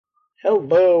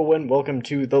Hello and welcome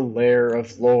to the Lair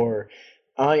of Lore.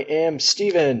 I am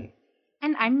Steven.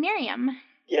 And I'm Miriam.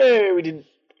 Yay, we did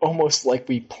almost like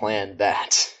we planned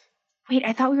that. Wait,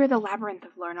 I thought we were the Labyrinth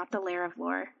of Lore, not the Lair of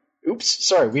Lore. Oops,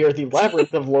 sorry, we are the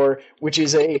Labyrinth of Lore, which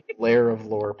is a Lair of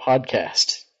Lore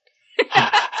podcast.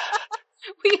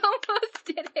 We almost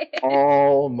did it.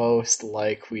 Almost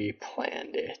like we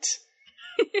planned it.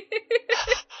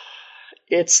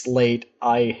 It's late.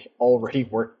 I already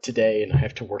worked today and I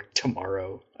have to work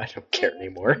tomorrow. I don't care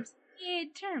anymore.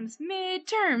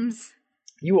 Midterms.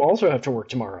 You also have to work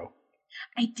tomorrow.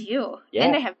 I do. Yeah.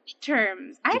 And I have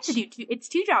midterms. I have to do it's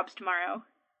 2 jobs tomorrow.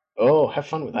 Oh, have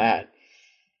fun with that.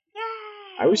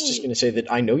 Yay! I was just going to say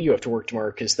that I know you have to work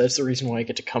tomorrow because that's the reason why I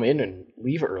get to come in and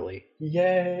leave early.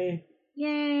 Yay!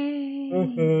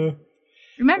 Yay!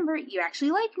 Remember, you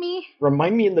actually like me.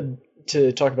 Remind me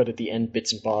to talk about at the end,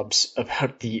 bits and bobs,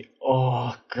 about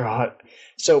oh god.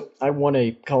 So, I won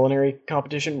a culinary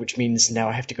competition, which means now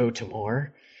I have to go to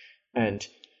more, and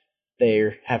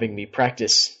they're having me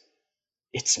practice.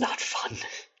 It's not fun.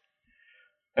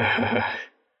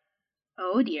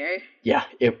 Oh dear. Yeah,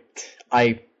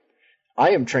 I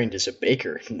am trained as a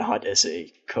baker, not as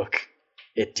a cook.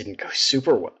 It didn't go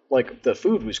super well. Like, the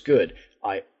food was good.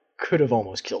 I could have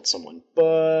almost killed someone,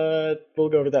 but we'll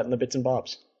go over that in the bits and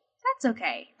bobs. That's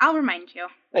okay. I'll remind you.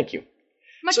 Thank you.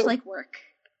 Much like work.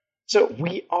 So,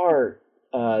 we are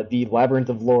the Labyrinth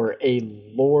of Lore, a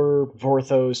lore,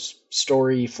 Vorthos,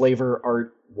 story, flavor,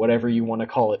 art, whatever you want to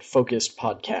call it, focused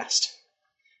podcast.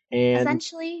 And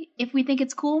essentially, if we think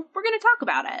it's cool, we're going to talk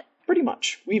about it. Pretty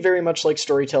much. We very much like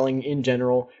storytelling in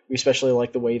general. We especially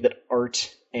like the way that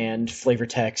art and flavor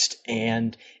text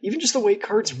and even just the way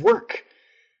cards work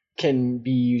can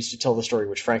be used to tell the story,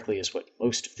 which frankly is what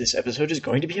most of this episode is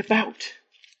going to be about.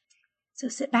 So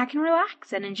sit back and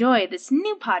relax and enjoy this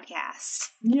new podcast.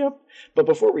 Yep. But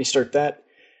before we start that,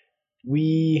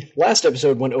 last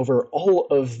episode went over all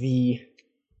of the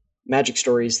magic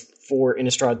stories for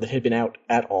Innistrad that had been out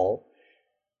at all.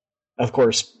 Of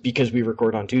course, because we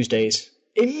record on Tuesdays,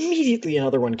 immediately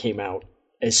another one came out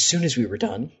as soon as we were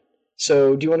done.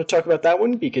 So, do you want to talk about that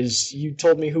one? Because you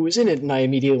told me who was in it, and I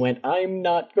immediately went, I'm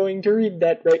not going to read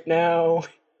that right now.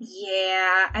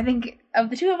 Yeah, I think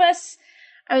of the two of us,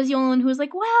 I was the only one who was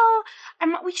like, well,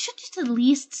 we should just at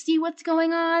least see what's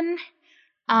going on.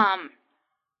 I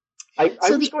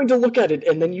was going to look at it,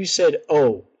 and then you said,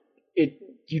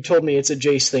 you told me it's a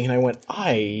Jace thing, and I went,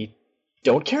 I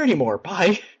don't care anymore,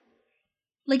 bye.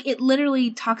 Like, it literally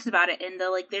talks about it in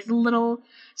the, there's a little...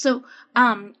 So,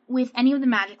 with any of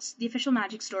the official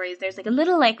magic stories, there's, a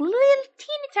little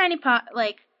teeny tiny pot,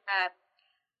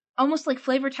 almost like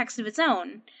flavor text of its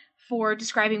own for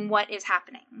describing what is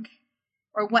happening.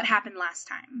 Or what happened last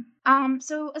time.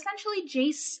 So, essentially,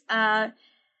 Jace,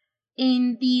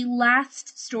 in the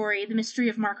last story, The Mystery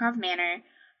of Markov Manor,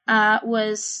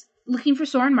 was looking for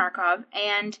Soren Markov,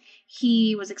 and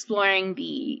he was exploring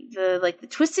the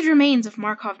twisted remains of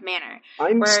Markov Manor,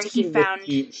 where he found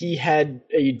he had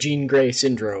a Jean Grey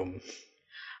syndrome.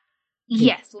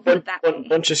 Yes, we'll put it that way. A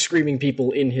bunch of screaming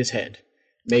people in his head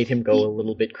made him go a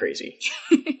little bit crazy.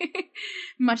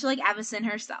 Much like Avacyn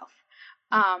herself.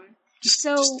 Just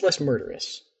less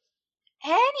murderous.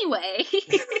 Anyway,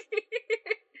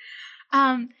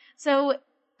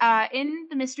 in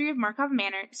The Mystery of Markov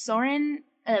Manor,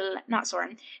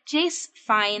 Jace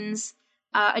finds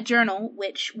a journal,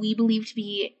 which we believe to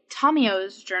be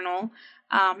Tomio's journal,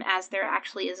 as there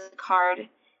actually is a card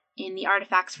in the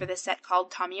artifacts for this set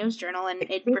called Tomio's journal, and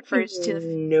it refers to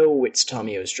No, it's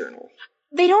Tomio's journal.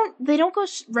 They don't go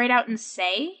right out and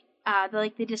say.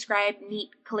 They describe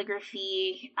neat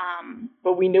calligraphy.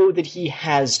 But we know that he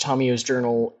has Tomio's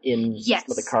journal in some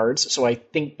of the cards, so I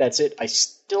think that's it. I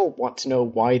still want to know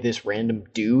why this random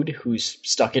dude who's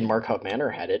stuck in Markov Manor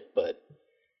had it, but...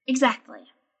 Exactly.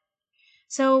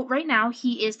 So right now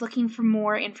he is looking for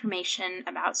more information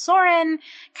about Soren,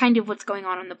 kind of what's going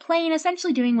on the plane,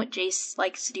 essentially doing what Jace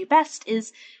likes to do best,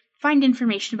 is find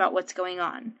information about what's going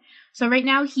on. So right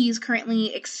now he's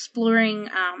currently exploring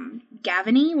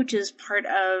Gavany, which is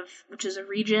a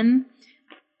region,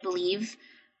 I believe.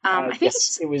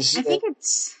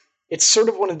 It's sort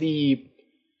of one of the...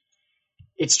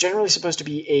 It's generally supposed to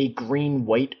be a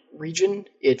green-white region.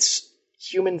 It's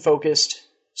human-focused,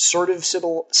 sort of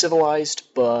civilized,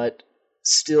 but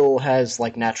still has,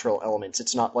 natural elements.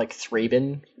 It's not like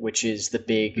Thraben, which is the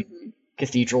big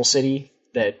cathedral city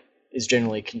that is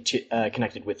generally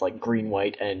connected with,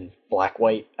 green-white and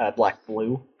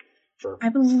black-blue. I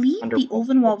believe the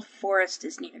Ulvenwald Forest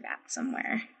is near that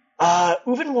somewhere.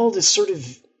 Ulvenwald is sort of,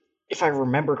 if I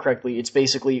remember correctly, it's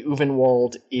basically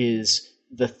Ulvenwald is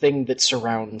the thing that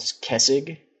surrounds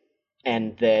Kessig,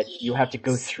 and that you have to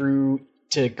go through,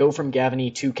 to go from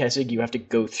Gavany to Kessig, you have to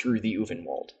go through the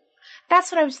Uvenwald.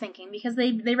 That's what I was thinking, because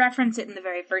they reference it in the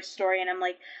very first story, and I'm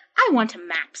like, I want a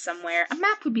map somewhere. A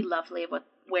map would be lovely of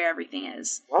where everything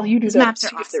is. While you do that, maps see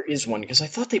are awesome. if there is one, because I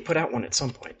thought they put out one at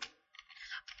some point.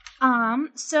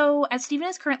 So as Steven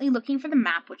is currently looking for the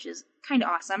map, which is kind of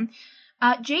awesome,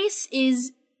 Jace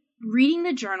is reading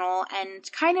the journal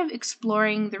and kind of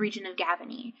exploring the region of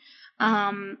Gavany.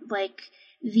 Like,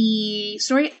 the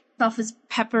story itself is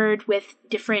peppered with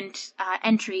different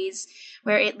entries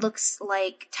where it looks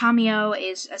like Tamio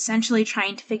is essentially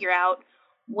trying to figure out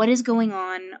what is going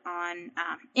on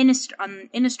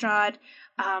Innistrad,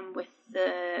 with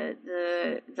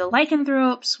the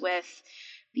lycanthropes, with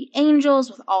the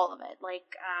angels, with all of it.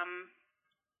 Like,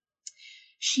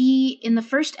 she, in the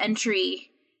first entry,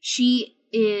 she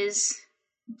is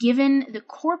given the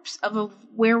corpse of a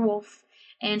werewolf,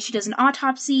 and she does an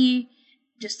autopsy,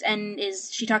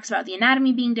 she talks about the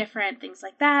anatomy being different, things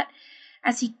like that,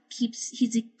 as I'm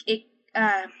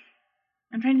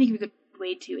trying to think of a good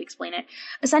way to explain it.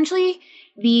 Essentially,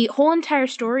 the whole entire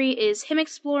story is him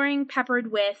exploring,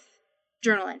 peppered with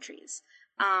journal entries.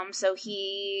 So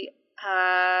he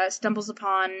stumbles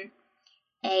upon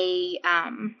a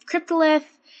cryptolith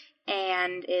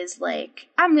and is like,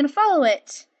 I'm gonna follow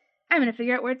it. I'm gonna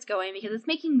figure out where it's going because it's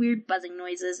making weird buzzing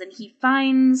noises, and he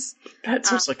finds... That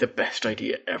sounds like the best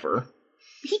idea ever.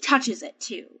 He touches it,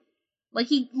 too. Like,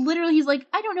 he's like,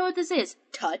 I don't know what this is.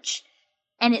 Touch.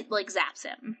 And it, like, zaps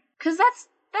him. Because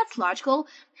that's logical.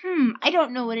 I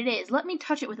don't know what it is. Let me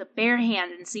touch it with a bare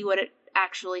hand and see what it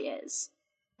actually is.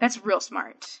 That's real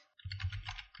smart.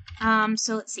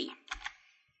 So let's see.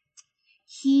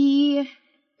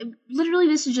 Literally,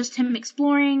 this is just him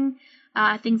exploring,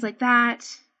 things like that.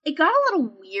 It got a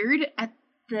little weird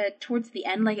towards the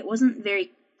end, like it wasn't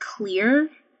very clear.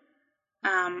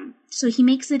 So he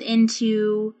makes it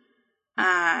into,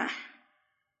 a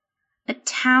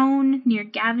town near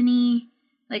Gavany,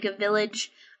 like a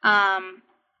village,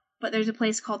 but there's a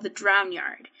place called the Drown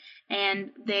Yard, and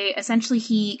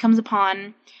he comes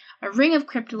upon a ring of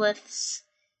cryptoliths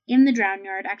in the Drown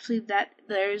Yard. Actually,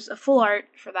 there's a full art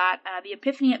for that, the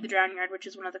Epiphany at the Drown Yard, which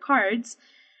is one of the cards.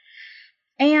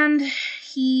 And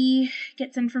he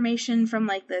gets information from,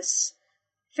 like, this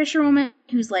fisherwoman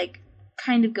who's, like,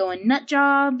 kind of going nut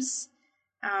jobs.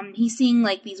 He's seeing,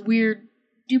 like, these weird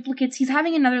duplicates. He's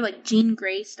having another, like, Jean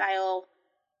Grey style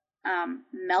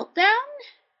meltdown,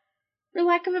 for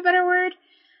lack of a better word.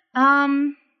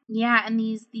 Yeah, and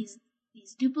these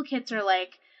duplicates are,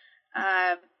 like,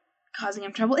 causing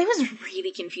him trouble. It was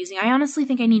really confusing. I honestly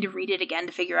think I need to read it again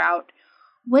to figure out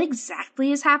what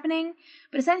exactly is happening.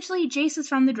 But essentially, Jace has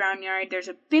found the Drown Yard. There's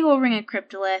a big old ring of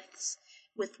cryptoliths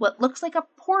with what looks like a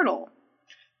portal.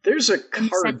 There's a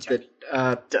card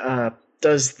that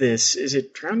does this. Is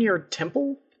it Drown Yard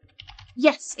Temple?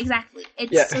 Yes, exactly.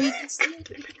 So you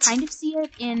can kind of see it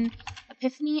in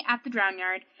Epiphany at the Drown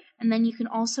Yard, and then you can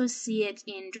also see it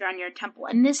in Drown Yard Temple.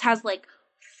 And this has, like,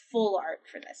 full art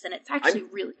for this, and it's actually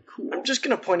really cool. I'm just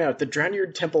going to point out that Drown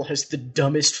Yard Temple has the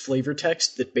dumbest flavor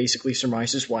text that basically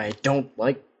surmises why I don't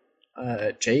like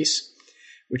Jace,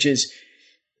 which is,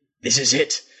 this is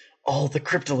it. All the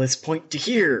cryptoliths point to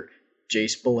here.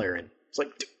 Jace Beleren. It's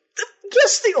like,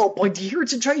 yes, they all point to here.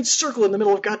 It's a giant circle in the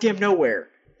middle of goddamn nowhere.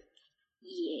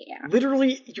 Yeah.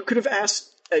 Literally, you could have asked,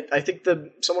 I think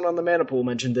someone on the Mana Pool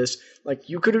mentioned this, like,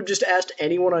 you could have just asked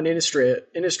anyone on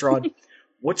Innistrad,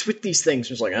 what's with these things?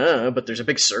 It was like, but there's a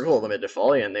big circle of them at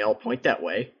Defalia, and they all point that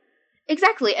way.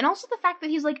 Exactly, and also the fact that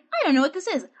he's like, I don't know what this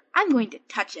is. I'm going to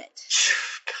touch it.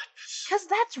 Because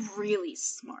that's really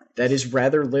smart. That is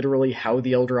rather literally how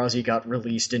the Eldrazi got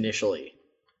released initially.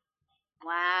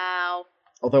 Wow.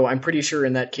 Although I'm pretty sure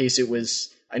in that case it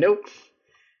was... I know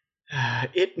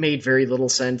it made very little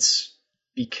sense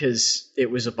because it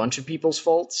was a bunch of people's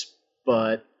faults,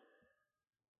 but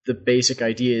the basic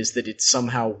idea is that it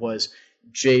somehow was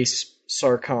Jace,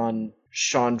 Sarkhan,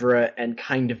 Chandra, and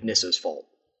kind of Nissa's fault.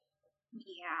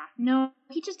 Yeah. No,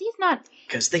 he's not...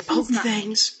 Because they poke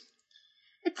things.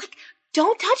 It's like,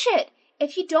 don't touch it!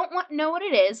 If you don't know what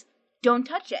it is, don't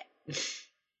touch it.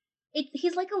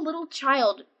 He's like a little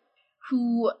child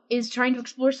who is trying to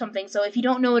explore something, so if you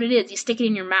don't know what it is, you stick it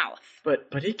in your mouth. But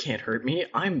it can't hurt me.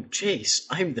 I'm Jace.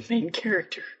 I'm the main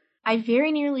character. I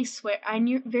very nearly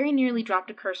very nearly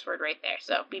dropped a curse word right there,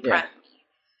 so be proud of me.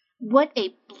 What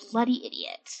a bloody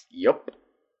idiot. Yup.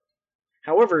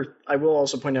 However, I will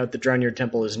also point out that Drown Yard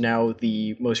Temple is now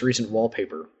the most recent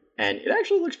wallpaper, and it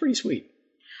actually looks pretty sweet.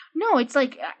 No, it's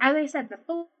like, as I said, the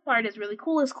full art is really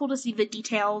cool. It's cool to see the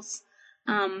details.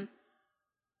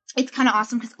 It's kind of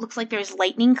awesome because it looks like there's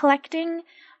lightning collecting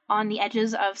on the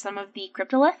edges of some of the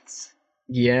cryptoliths.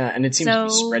 Yeah, and it seems to be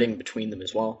spreading between them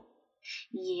as well.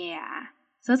 Yeah.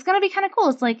 So it's going to be kind of cool.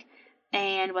 It's like,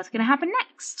 and what's going to happen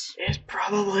next? It's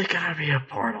probably going to be a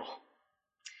portal.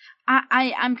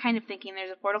 I'm kind of thinking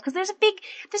there's a portal because there's a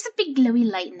big glowy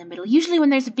light in the middle. Usually when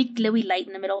there's a big glowy light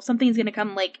in the middle, something's going to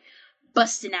come like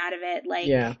busting out of it. Like,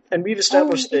 yeah, and we've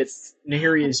established that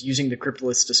Nahiri is using the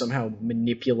cryptoliths to somehow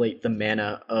manipulate the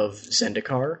mana of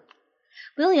Zendikar.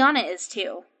 Liliana is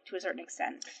too, to a certain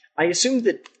extent. I assume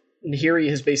that Nahiri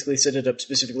has basically set it up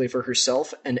specifically for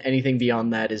herself, and anything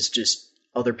beyond that is just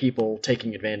other people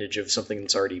taking advantage of something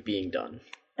that's already being done.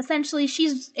 Essentially,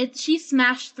 she's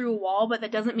smashed through a wall, but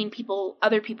that doesn't mean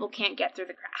other people can't get through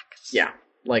the cracks. Yeah,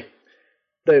 like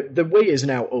the way is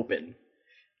now open.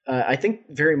 I think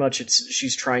very much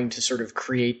she's trying to sort of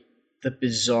create the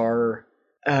bizarre.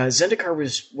 Zendikar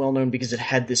was well known because it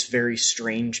had this very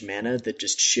strange mana that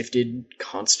just shifted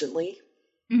constantly.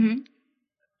 Mm-hmm.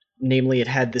 Namely, it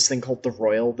had this thing called the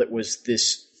Royal that was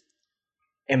this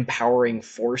empowering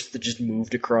force that just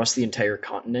moved across the entire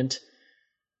continent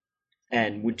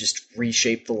and would just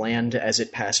reshape the land as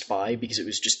it passed by because it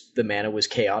was just the mana was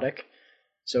chaotic.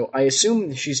 So I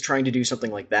assume she's trying to do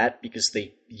something like that because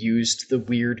they used the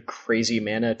weird, crazy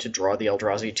mana to draw the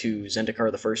Eldrazi to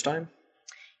Zendikar the first time.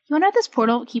 You wonder what this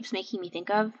portal keeps making me think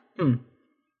of? You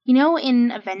know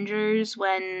in Avengers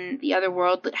when the other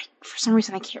world... For some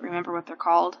reason I can't remember what they're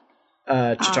called.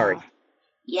 Chitauri.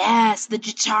 Yes, the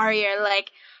Chitauri are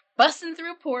like busting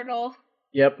through a portal.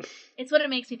 Yep. It's what it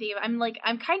makes me think of.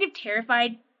 I'm kind of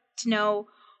terrified to know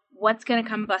what's going to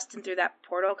come busting through that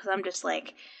portal because I'm just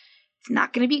like... It's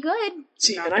not going to be good.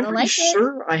 See, and I'm pretty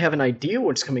sure I have an idea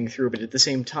what's coming through, but at the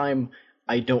same time,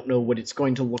 I don't know what it's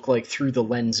going to look like through the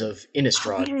lens of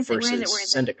Innistrad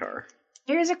versus Zendikar.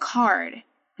 There is a card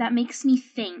that makes me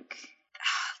think...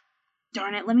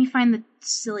 Darn it, let me find the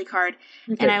silly card,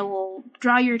 and I will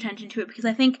draw your attention to it, because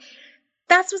I think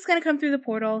that's what's going to come through the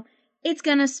portal. It's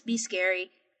going to be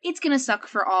scary. It's going to suck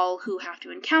for all who have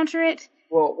to encounter it.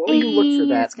 Well, while you look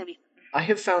for that, I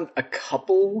have found a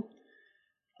couple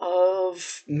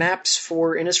of maps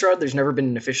for Innistrad. There's never been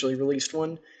an officially released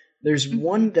one. There's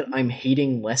one that I'm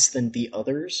hating less than the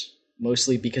others,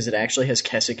 mostly because it actually has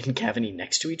Kessig and Gavany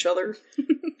next to each other.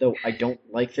 Though I don't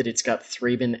like that it's got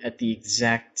Thraben at the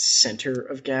exact center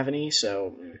of Gavany,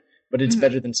 so... But it's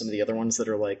better than some of the other ones that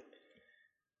are like...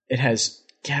 It has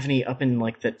Gavany up in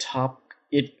like the top...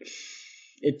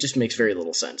 It just makes very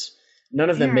little sense. None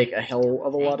of them make a hell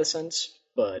of a lot of sense,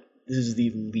 but this is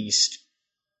the least...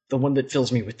 The one that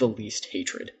fills me with the least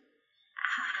hatred.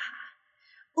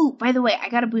 Oh, by the way, I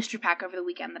got a booster pack over the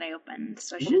weekend that I opened,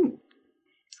 so I should...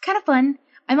 It's kind of fun.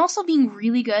 I'm also being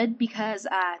really good because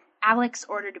Alex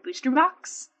ordered a booster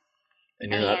box.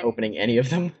 And you're not opening any of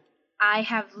them? I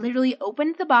have literally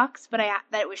opened the box that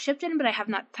it was shipped in, but I have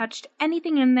not touched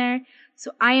anything in there.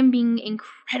 So I am being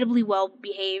incredibly well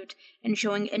behaved and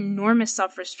showing enormous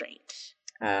self-restraint.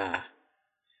 I'm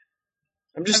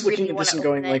just looking at this and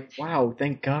going like, wow,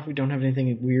 thank God we don't have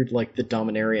anything weird like the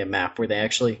Dominaria map where they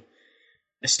actually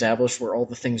established where all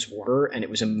the things were, and it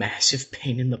was a massive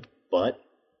pain in the butt.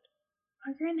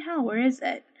 Bugger in hell, where is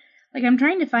it? Like, I'm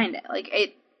trying to find it. Like,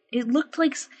 it looked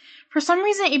like... For some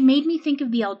reason, it made me think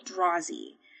of the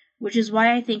Eldrazi, which is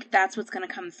why I think that's what's going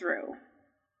to come through.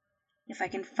 If I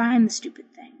can find the stupid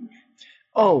thing.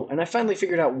 Oh, and I finally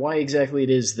figured out why exactly it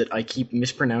is that I keep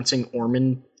mispronouncing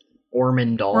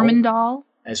Ormondal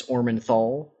as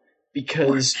Ormenthal,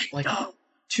 because like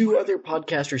 2 other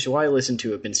podcasters who I listen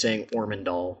to have been saying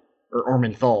Ormondal or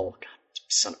Ormenthal. God,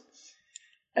 son of...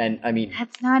 And I mean,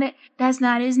 that's not it. That's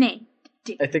not his name.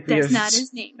 That's not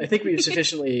his name. I think we have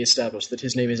sufficiently established that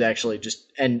his name is actually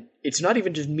just, and it's not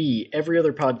even just me. Every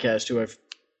other podcast who I've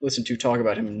listened to talk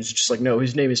about him is just like, no,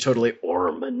 his name is totally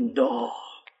Ormondal.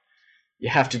 You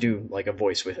have to do like a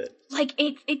voice with it. Like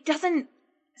it doesn't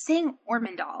saying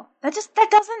Ormondal. That's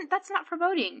not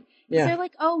foreboding. Yeah. They're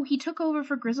like, oh, he took over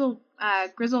for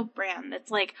Grizzlebrand.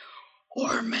 It's like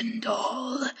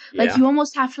Ormondal. Yeah. Like you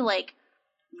almost have to like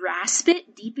rasp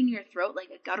it deep in your throat like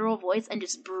a guttural voice and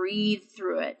just breathe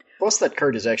through it. Plus that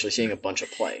card is actually seeing a bunch of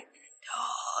play.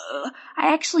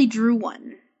 I actually drew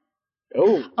one.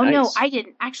 Oh, nice. No, I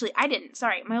didn't. Actually, I didn't.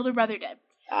 Sorry, my older brother did.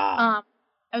 I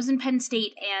was in Penn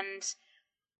State and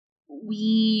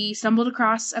we stumbled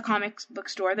across a comics book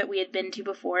store that we had been to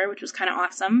before, which was kind of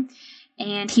awesome.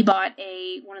 And he bought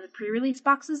one of the pre-release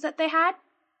boxes that they had.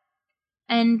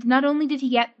 And not only did he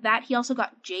get that, he also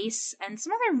got Jace and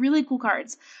some other really cool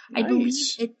cards. Nice. I believe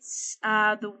it's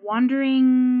the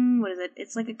Wandering... What is it?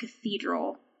 It's like a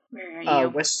cathedral. Where are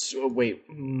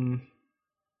you?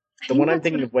 The one I'm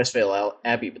thinking of Westvale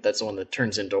Abbey, but that's the one that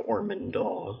turns into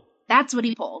Ormondor. That's what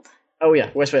he pulled. Oh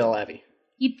yeah, Westvale Abbey.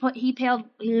 He pulled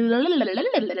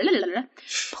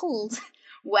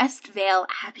Westvale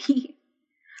Abbey.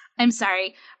 I'm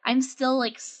sorry. I'm still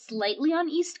like slightly on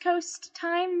East Coast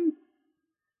time.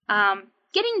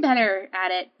 Getting better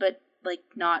at it, but like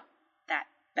not that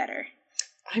better.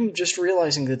 I'm just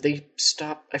realizing that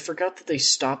I forgot that they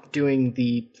stopped doing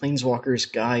the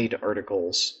Planeswalkers Guide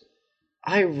articles.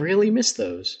 I really miss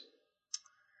those.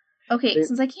 Okay,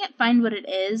 since I can't find what it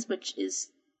is, which is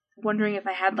wondering if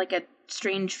I had like a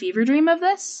strange fever dream of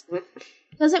this,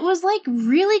 because it was like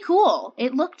really cool.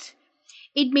 It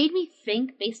made me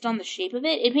think, based on the shape of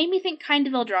it made me think kind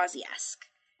of Eldrazi-esque.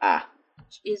 Ah.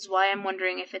 Which is why I'm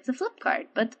wondering if it's a flip card,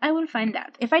 but I will find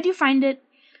out. If I do find it,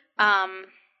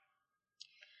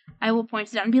 I will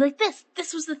point it out and be like,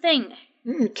 this was the thing.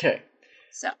 Okay.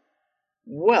 So.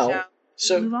 Well,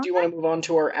 so do you want to move on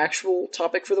to our actual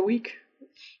topic for the week?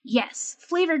 Yes,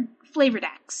 flavor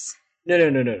decks.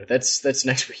 No. That's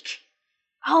next week.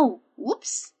 Oh,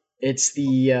 whoops. It's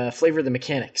the flavor of the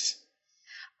mechanics.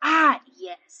 Ah,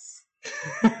 yes.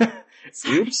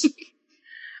 Oops.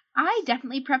 I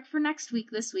definitely prepped for next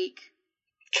week this week.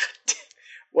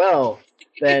 Well,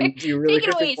 then do you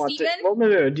really want to? Well,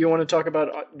 no. Do you want to talk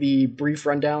about the brief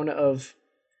rundown of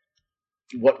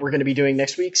what we're going to be doing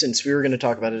next week? Since we were going to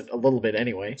talk about it a little bit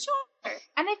anyway. Sure.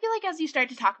 And I feel like as you start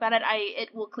to talk about it,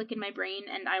 it will click in my brain,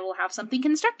 and I will have something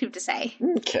constructive to say.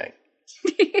 Okay.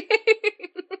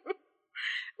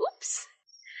 Oops.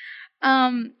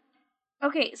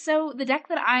 Okay, so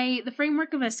the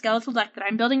framework of a skeletal deck that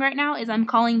I'm building right now is I'm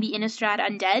calling the Innistrad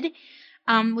Undead,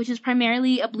 which is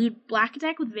primarily a blue-black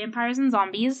deck with vampires and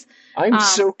zombies. I'm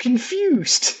so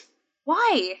confused.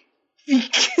 Why?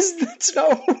 Because that's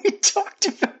not what we talked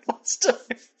about last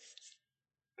time.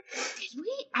 Did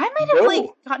we? I might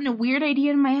have gotten a weird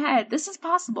idea in my head. This is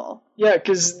possible. Yeah,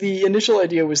 because the initial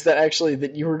idea was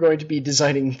that you were going to be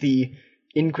designing the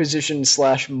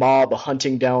Inquisition/mob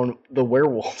hunting down the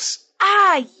werewolves.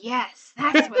 Ah, yes,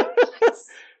 that's what it was.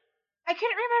 I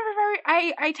couldn't remember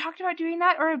if I talked about doing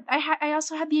that, or I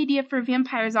also had the idea for a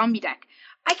vampire zombie deck.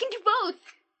 I can do both.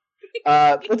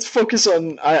 Let's focus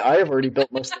on... I have already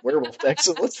built most of the werewolf deck,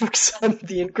 so let's focus on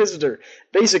the Inquisitor.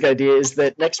 Basic idea is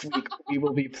that next week we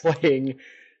will be playing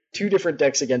 2 different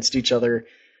decks against each other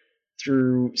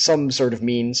through some sort of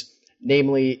means.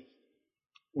 Namely,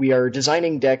 we are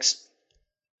designing decks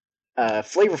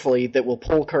flavorfully that will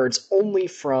pull cards only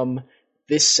from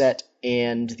this set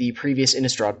and the previous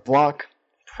Innistrad block.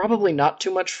 Probably not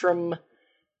too much from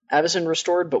Avacyn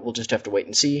Restored, but we'll just have to wait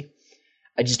and see.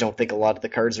 I just don't think a lot of the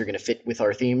cards are going to fit with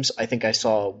our themes. I think I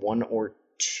saw 1 or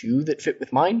 2 that fit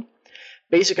with mine.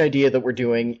 Basic idea that we're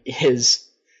doing is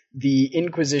the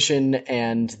Inquisition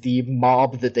and the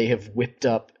mob that they have whipped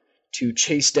up to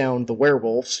chase down the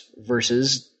werewolves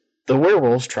versus the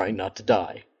werewolves trying not to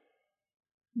die.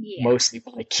 Yeah. Mostly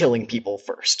by killing people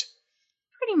first.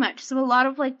 Pretty much. So a lot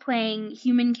of playing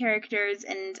human characters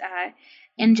and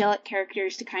angelic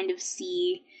characters to kind of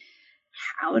see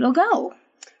how it'll go.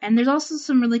 And there's also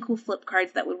some really cool flip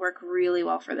cards that would work really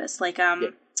well for this, like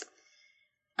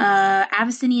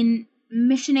Abyssinian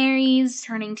missionaries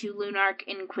turning to Lunarch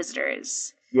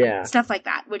Inquisitors. Yeah. Stuff like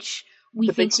that, which we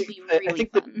think will be really I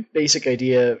think fun. The basic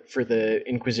idea for the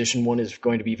Inquisition one is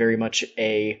going to be very much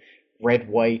a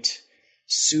red-white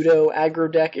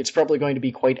pseudo-aggro deck. It's probably going to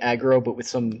be quite aggro, but with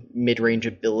some mid-range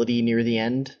ability near the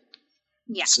end.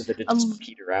 Yeah. So that it doesn't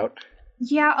peter out.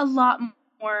 Yeah, a lot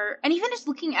more. And even just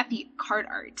looking at the card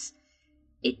art,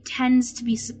 it tends to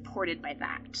be supported by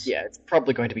that. Yeah, it's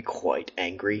probably going to be quite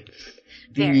angry.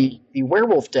 Very. The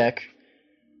werewolf deck,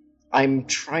 I'm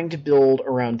trying to build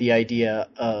around the idea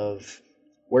of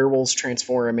werewolves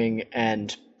transforming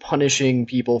and punishing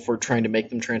people for trying to make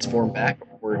them transform back,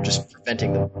 or just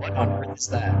preventing them. What on earth is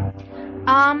that?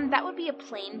 That would be a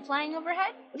plane flying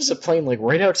overhead. What is a plane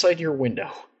right outside your window?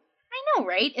 I know,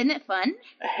 right? Isn't it fun?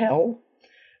 Hell?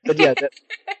 But yeah,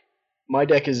 my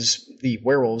deck the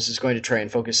werewolves is going to try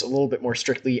and focus a little bit more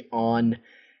strictly on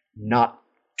not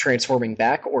transforming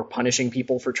back or punishing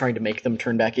people for trying to make them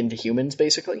turn back into humans,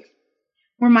 basically.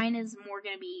 Where mine is more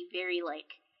going to be very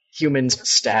humans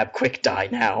stab, quick, die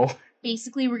now.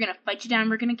 Basically, we're going to fight you down,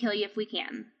 we're going to kill you if we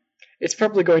can. It's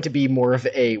probably going to be more of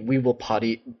a we will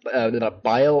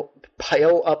pile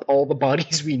up all the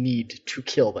bodies we need to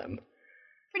kill them.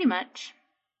 Pretty much.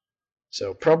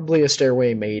 So probably a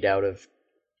stairway made out of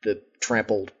the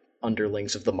trampled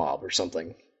underlings of the mob or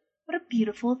something. What a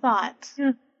beautiful thought.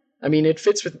 Yeah. I mean, it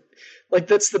fits with...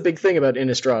 that's the big thing about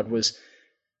Innistrad was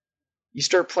you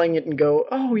start playing it and go,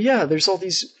 oh yeah, there's all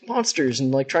these monsters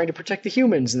and like trying to protect the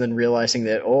humans, and then realizing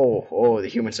that the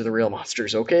humans are the real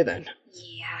monsters. Okay then.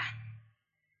 Yeah.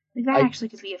 Like that actually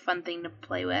could be a fun thing to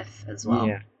play with as well.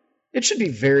 Yeah. It should be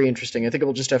very interesting. I think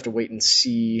we'll just have to wait and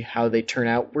see how they turn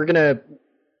out. We're gonna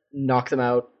knock them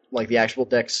out, like the actual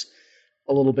decks,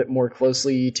 a little bit more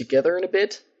closely together in a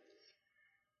bit.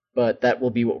 But that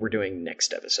will be what we're doing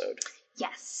next episode.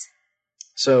 Yes.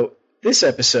 So, this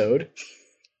episode,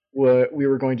 we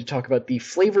were going to talk about the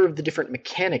flavor of the different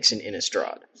mechanics in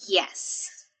Innistrad. Yes.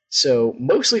 So,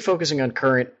 mostly focusing on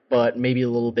current, but maybe a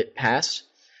little bit past.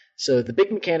 So, the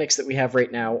big mechanics that we have right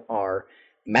now are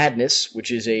Madness, which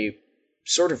is a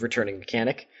sort of returning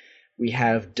mechanic. We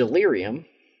have Delirium.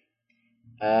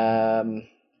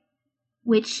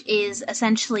 Which is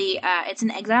essentially, it's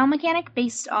an exile mechanic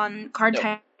based on card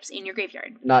types in your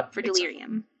graveyard. Not for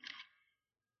Delirium.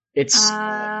 It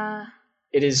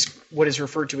is what is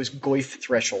referred to as Goyf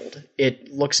Threshold.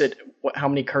 It looks at how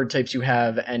many card types you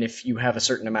have, and if you have a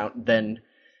certain amount, then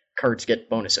cards get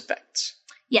bonus effects.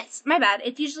 Yes, my bad.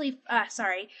 It's usually,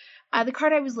 the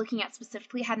card I was looking at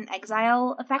specifically had an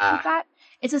exile effect with that.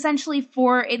 It's essentially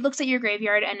it looks at your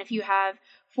graveyard, and if you have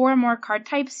 4 or more card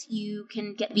types, you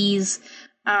can get these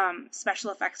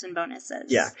special effects and bonuses.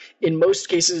 Yeah. In most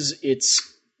cases,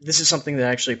 this is something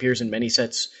that actually appears in many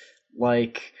sets,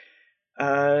 like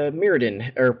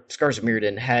Mirrodin, or Scars of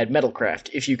Mirrodin, had Metalcraft.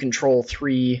 If you control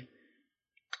 3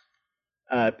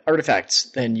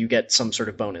 artifacts, then you get some sort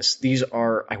of bonus. These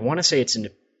are, I want to say it's an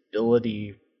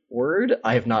ability word.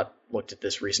 I have not looked at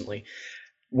this recently,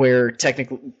 where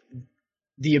technically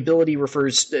the ability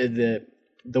refers to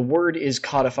the word is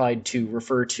codified to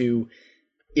refer to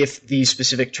if these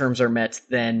specific terms are met,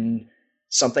 then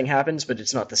something happens, but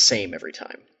it's not the same every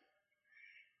time.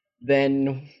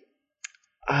 Then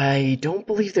I don't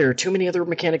believe there are too many other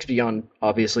mechanics beyond,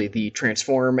 obviously, the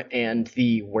transform and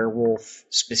the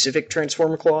werewolf-specific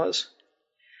transform clause.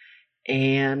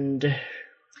 And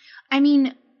I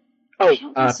mean,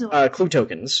 clue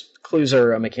tokens. Clues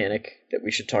are a mechanic that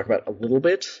we should talk about a little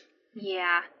bit.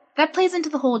 Yeah. That plays into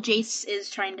the whole Jace is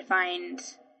trying to find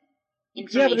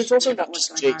information. Yeah, but it's also not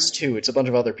just Jace, too. It's a bunch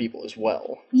of other people as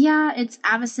well. Yeah, it's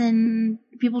Avacyn.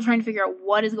 People trying to figure out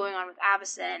what is going on with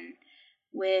Avacyn.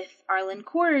 With Arlen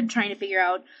Cord trying to figure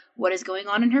out what is going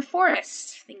on in her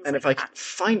forest. And if I can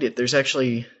find it, there's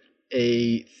actually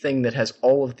a thing that has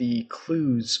all of the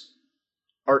clues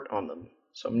art on them.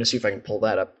 So I'm going to see if I can pull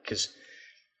that up, because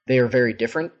they are very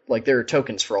different. Like, there are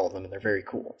tokens for all of them, and they're very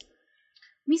cool.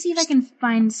 Let me see if I can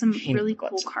find some really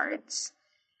cool cards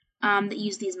that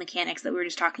use these mechanics that we were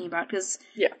just talking about, because...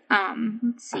 Yeah.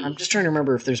 Let's see. I'm just trying to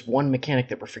remember if there's one mechanic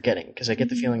that we're forgetting, because I get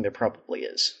the feeling there probably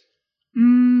is.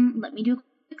 Let me do a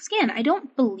quick scan. I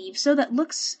don't believe so.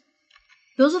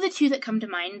 Those are the 2 that come to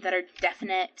mind that are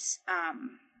definite.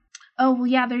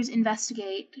 There's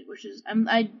Investigate, which is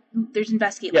there's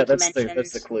Investigate. Yeah, like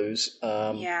that's the clues.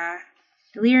 Yeah,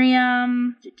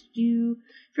 Delirium.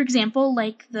 For example,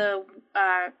 like the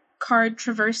card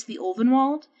Traverse the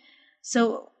Ulvenwald.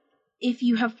 So if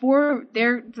you have 4,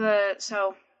 that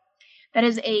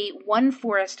is a 1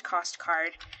 forest cost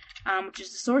card. Which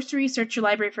is a sorcery. Search your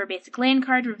library for a basic land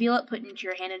card, reveal it, put it into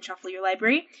your hand, and shuffle your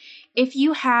library. If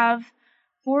you have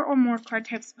 4 or more card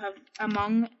types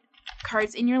among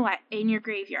cards in your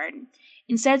graveyard,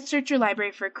 instead search your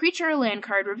library for a creature or land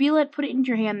card, reveal it, put it into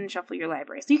your hand, and shuffle your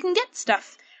library. So you can get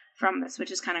stuff from this,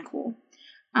 which is kind of cool.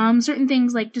 Certain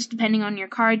things, like just depending on your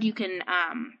card, you can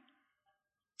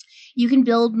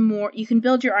build more. You can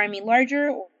build your army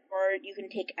larger, or you can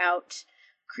take out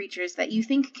creatures that you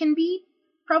think can be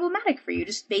problematic for you,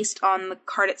 just based on the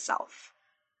card itself.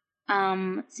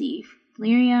 Let's see.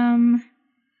 Delirium.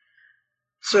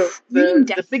 So,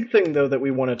 the big thing, though, that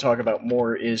we want to talk about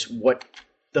more is what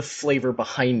the flavor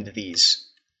behind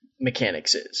these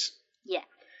mechanics is. Yeah.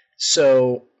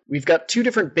 So, we've got 2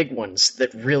 different big ones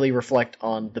that really reflect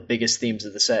on the biggest themes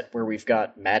of the set, where we've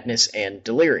got Madness and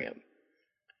Delirium.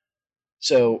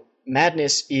 So,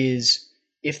 Madness is,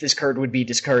 if this card would be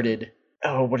discarded...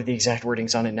 Oh, what are the exact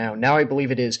wordings on it now? Now I believe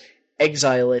it is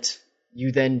exile it,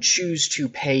 you then choose to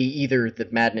pay either the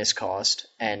Madness cost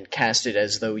and cast it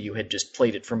as though you had just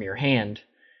played it from your hand,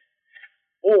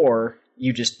 or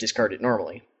you just discard it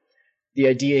normally. The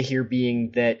idea here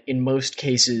being that in most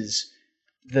cases,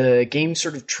 the game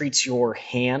sort of treats your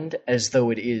hand as though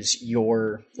it is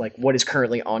your, like, what is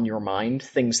currently on your mind,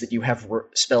 things that you have,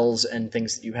 spells and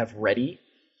things that you have ready.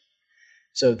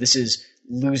 So this is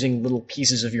losing little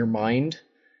pieces of your mind,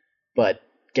 but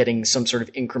getting some sort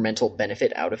of incremental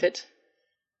benefit out of it.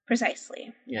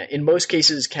 Precisely. Yeah, in most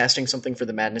cases, casting something for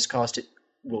the Madness cost, it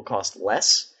will cost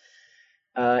less.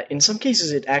 In some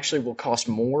cases, it actually will cost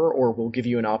more, or will give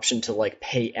you an option to like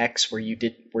pay X where you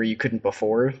couldn't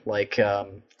before, like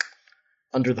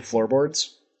under the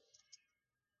floorboards.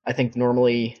 I think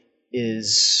normally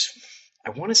is,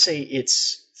 I want to say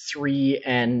it's 3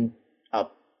 and a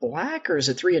black, or is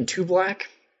it 3 and 2 black?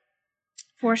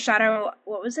 Foreshadow,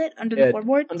 what was it? Under the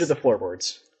floorboards? Under the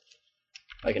floorboards.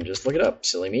 I can just look it up,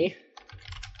 silly me.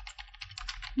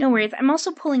 No worries. I'm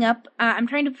also pulling up, I'm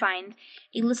trying to find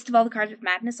a list of all the cards with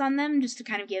madness on them, just to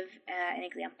kind of give an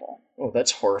example. Oh,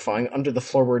 that's horrifying.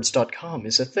 Underthefloorboards.com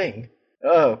is a thing.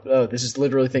 Oh, this is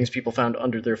literally things people found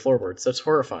under their floorboards. That's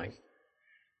horrifying.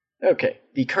 Okay,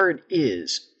 the card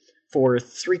is for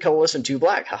 3 colorless and 2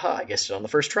 black. Haha, I guessed it on the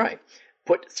first try.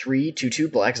 Put 3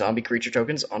 2/2 black zombie creature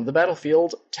tokens onto the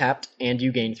battlefield, tapped, and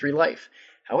you gain 3 life.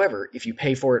 However, if you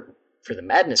pay for it for the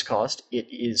madness cost, it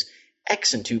is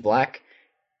X and 2 black,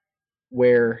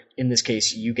 where, in this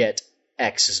case, you get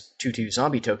X 2/2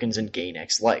 zombie tokens and gain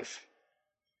X life.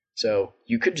 So,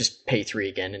 you could just pay 3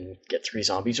 again and get 3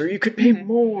 zombies, or you could pay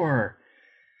more!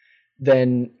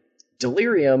 Then,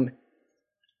 Delirium,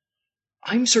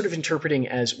 I'm sort of interpreting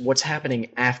as what's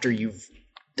happening after you've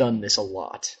done this a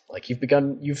lot. Like,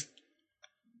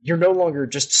 you're no longer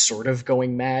just sort of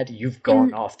going mad, you've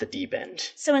gone off the deep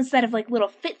end. So instead of like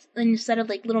little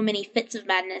mini fits of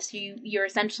madness, you're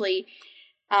essentially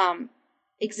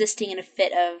existing in a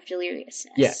fit of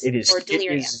deliriousness. Yeah, it is. Or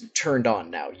delirium. It is turned on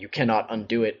now. You cannot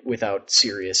undo it without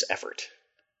serious effort.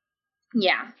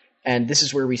 Yeah. And this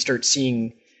is where we start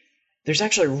seeing... There's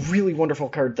actually a really wonderful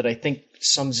card that I think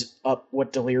sums up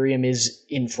what delirium is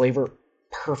in flavor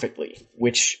perfectly,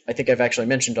 which I think I've actually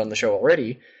mentioned on the show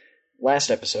already. Last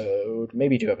episode,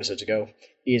 maybe 2 episodes ago,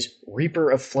 is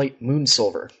Reaper of Flight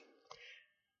Moonsilver.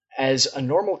 As a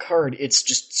normal card, it's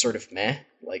just sort of meh.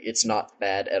 Like, it's not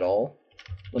bad at all.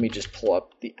 Let me just pull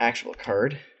up the actual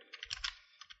card.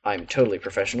 I'm totally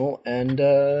professional, and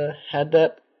had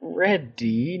that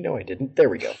ready. No, I didn't. There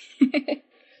we go.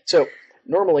 So,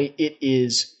 normally it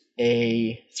is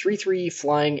a 3/3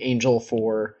 flying angel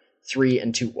for 3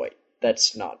 and 2 white.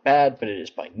 That's not bad, but it is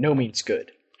by no means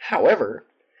good. However,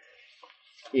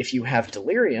 if you have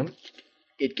Delirium,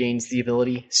 it gains the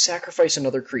ability Sacrifice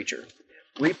another creature.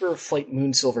 Reaper of Flight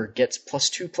Moonsilver gets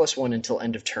 +2/+1 until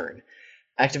end of turn.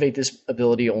 Activate this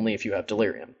ability only if you have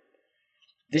Delirium.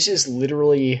 This is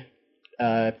literally,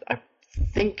 I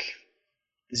think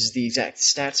this is the exact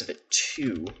stats of it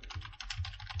too.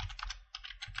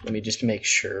 Let me just make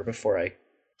sure before I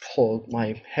pull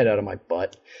my head out of my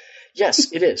butt.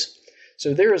 Yes, it is.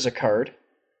 So there is a card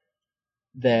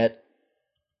that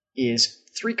is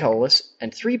 3 colorless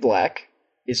and 3 black,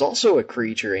 is also a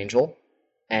creature angel,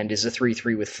 and is a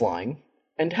 3/3 with flying,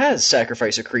 and has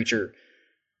Sacrifice a creature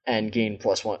and gain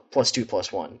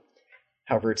 +2/+1.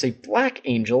 However, it's a black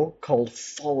angel called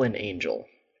Fallen Angel.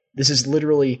 This is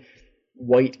literally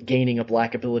white gaining a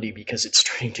black ability because it's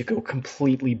starting to go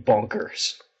completely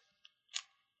bonkers.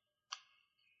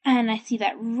 And I see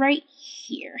that right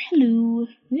here. Hello.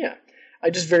 Yeah. I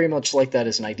just very much like that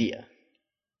as an idea.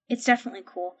 It's definitely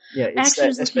cool. Yeah, it's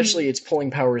that, especially it's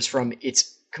pulling powers from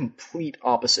its complete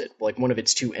opposite, like one of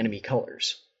its 2 enemy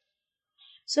colors.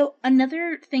 So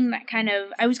another thing that kind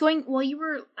of... I was going... While you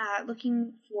were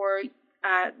looking for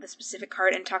the specific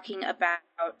card and talking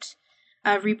about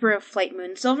Reaper of Flight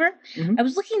Moonsilver, I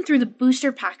was looking through the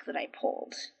booster pack that I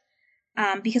pulled.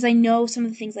 Because I know some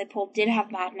of the things I pulled did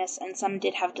have madness and some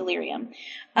did have delirium.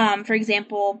 For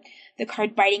example, the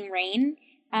card Biting Rain.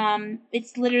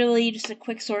 It's literally just a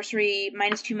quick sorcery,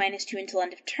 -2/-2 until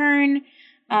end of turn.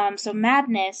 So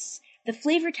madness, the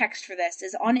flavor text for this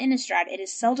is on Innistrad, it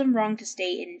is seldom wrong to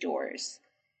stay indoors.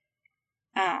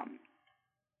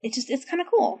 It's kind of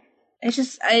cool.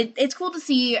 It's cool to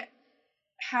see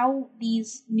how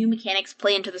these new mechanics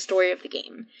play into the story of the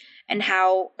game. And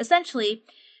how, essentially,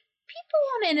 people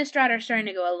on Innistrad are starting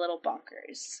to go a little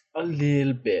bonkers. A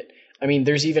little bit. I mean,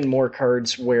 there's even more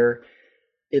cards where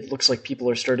it looks like people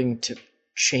are starting to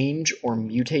change or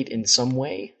mutate in some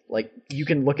way. Like, you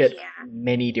can look at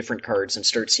many different cards and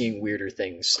start seeing weirder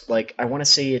things. Like, I want to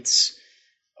say it's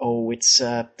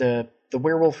the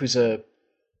werewolf who's a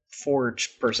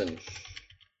forge person.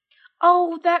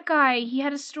 Oh, that guy. He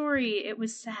had a story. It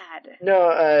was sad.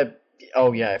 No,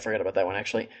 oh yeah, I forgot about that one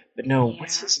actually. But no,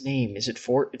 what's his name? Is it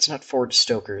It's not Forge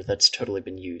Stoker. That's totally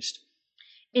been used.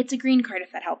 It's a green card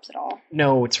if that helps at all.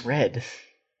 No, it's red.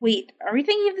 Wait, are we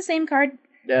thinking of the same card?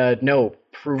 No,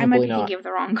 provably not. I might be thinking of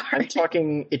the wrong card. I'm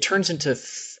talking, I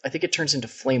think it turns into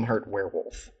Flameheart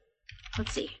Werewolf.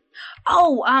 Let's see.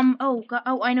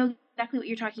 I know exactly what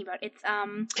you're talking about. It's,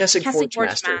 Kessig Forge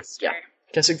Master. Yeah.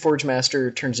 Kessig Forge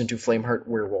Master turns into Flameheart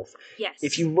Werewolf. Yes.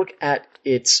 If you look at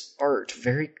its art,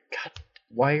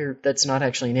 that's not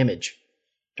actually an image.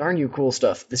 Darn you, Cool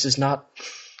Stuff. This is not...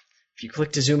 If you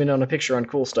click to zoom in on a picture on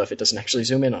Cool Stuff, it doesn't actually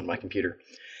zoom in on my computer.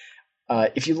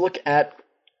 If you look at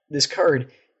this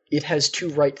card, it has 2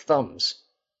 right thumbs.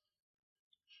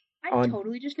 I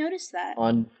totally just noticed that.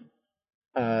 On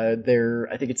I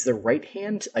think it's their right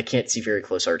hand. I can't see very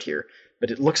close art here,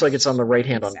 but it looks like it's on the right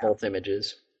hand on both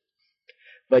images.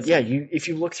 But yeah, if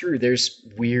you look through, there's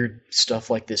weird stuff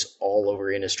like this all over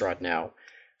Innistrad now.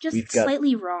 Just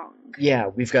slightly wrong. Yeah,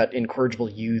 we've got incorrigible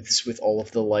youths with all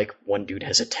of the, like, one dude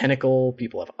has a tentacle,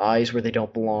 people have eyes where they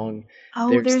don't belong. Oh,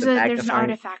 there's an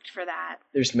artifact for that.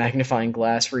 There's magnifying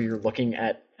glass where you're looking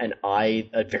at an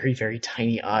eye, a very, very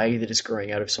tiny eye that is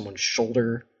growing out of someone's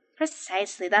shoulder.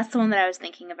 Precisely, that's the one that I was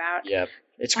thinking about. Yeah,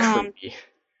 it's creepy.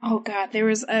 Oh god, there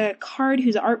was a card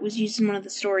whose art was used in one of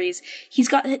the stories. He's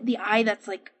got the eye that's,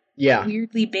 like,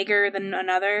 weirdly bigger than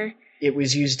another. It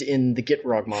was used in the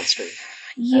Gitrog monster.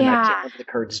 Yeah. And I can't remember the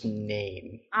card's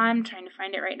name. I'm trying to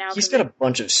find it right now. He's got a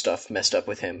bunch of stuff messed up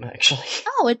with him, actually.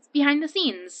 Oh, it's behind the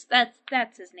scenes.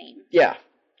 That's his name. Yeah.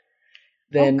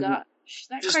 Then, oh gosh,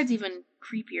 that card's even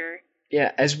creepier.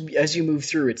 Yeah, as you move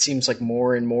through, it seems like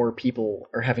more and more people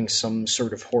are having some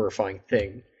sort of horrifying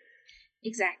thing.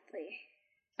 Exactly.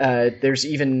 There's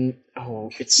even... I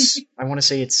want to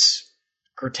say it's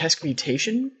Grotesque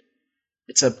Mutation?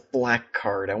 It's a black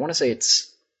card. I want to say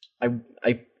it's...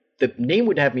 The name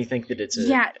would have me think that it's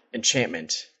an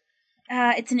enchantment.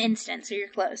 It's an instant, so you're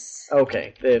close.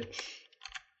 Okay.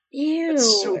 Ew.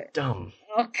 That's so dumb.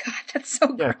 Oh god, that's so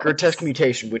gross. Yeah, Grotesque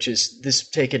Mutation, which is this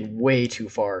taken way too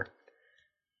far.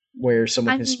 Where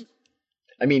someone has...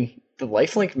 I mean, the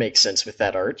lifelink makes sense with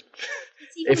that art.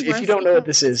 If you don't know what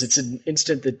this is, it's an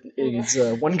instant that is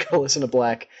 1 colorless and a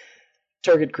black.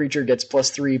 Target creature gets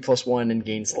 +3/+1 and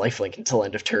gains lifelink until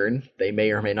end of turn. They may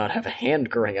or may not have a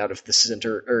hand growing out of the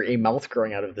center, or a mouth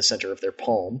growing out of the center of their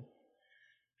palm.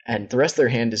 And the rest of their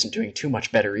hand isn't doing too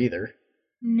much better either.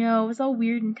 No, it was all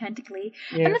weird and tentacly.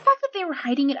 Yeah. And the fact that they were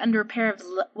hiding it under a pair of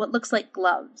what looks like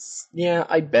gloves. Yeah,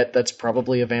 I bet that's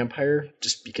probably a vampire,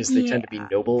 just because they tend to be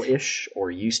noble-ish, or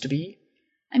used to be.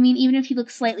 I mean, even if you look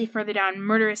slightly further down,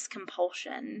 Murderous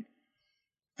Compulsion.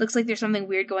 Looks like there's something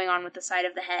weird going on with the side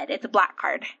of the head. It's a black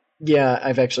card. Yeah,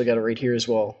 I've actually got it right here as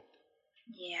well.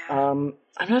 Yeah.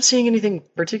 I'm not seeing anything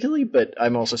particularly, but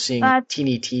I'm also seeing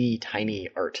teeny tiny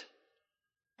art.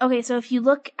 Okay, so if you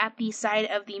look at the side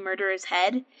of the murderer's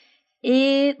head,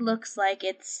 it looks like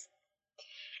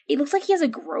he has a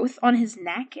growth on his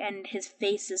neck and his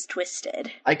face is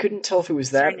twisted. I couldn't tell if it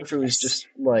was that or if it was just,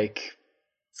 like...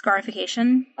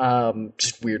 Scarification?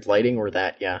 Just weird lighting or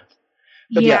that, yeah.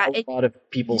 But yeah, a lot of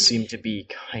people seem to be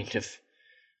kind of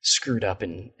screwed up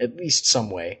in at least some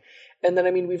way. And then,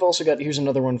 I mean, we've also got... Here's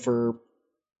another one for...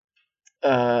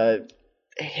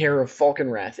 Hair of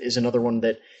Falconwrath is another one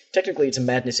that... Technically, it's a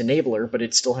madness enabler, but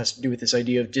it still has to do with this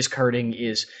idea of discarding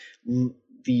is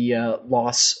the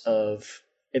loss of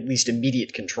at least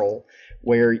immediate control,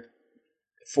 where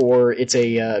it's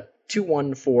a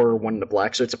 2/1 for 1 and a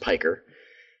black, so it's a piker.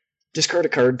 Discard a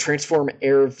card, transform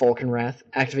Heir of Falconwrath,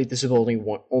 activate this ability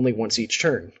only once each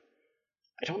turn.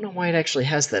 I don't know why it actually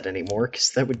has that anymore,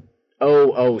 because that would...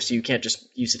 Oh, so you can't just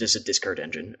use it as a discard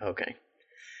engine. Okay.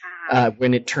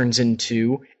 When it turns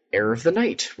into Heir of the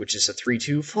Night, which is a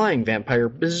 3/2 flying vampire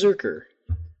berserker.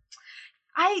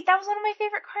 That was one of my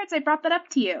favorite cards. I brought that up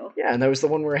to you. Yeah, and that was the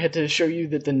one where I had to show you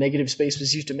that the negative space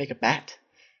was used to make a bat.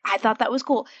 I thought that was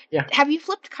cool. Yeah. Have you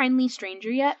flipped Kindly Stranger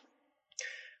yet?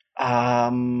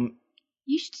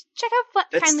 You should check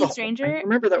out Kindly Stranger. I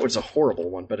remember that was a horrible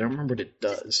one, but I don't remember what it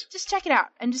does. Just check it out.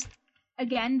 And just,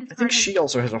 again... I think she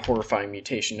also has a horrifying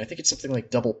mutation. I think it's something like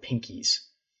double pinkies.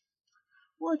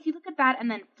 Well, if you look at that and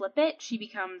then flip it, she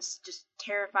becomes just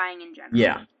terrifying in general.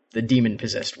 Yeah, the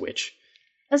demon-possessed witch.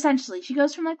 Essentially, she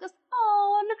goes from like this,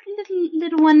 oh, look,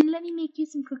 little one, let me make you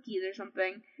some cookies or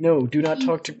something. No, do not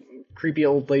talk to creepy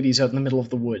old ladies out in the middle of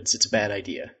the woods. It's a bad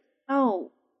idea.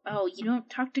 Oh, you don't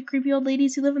talk to creepy old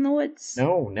ladies who live in the woods?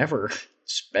 No, never.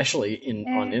 Especially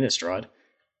on Innistrad.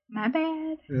 My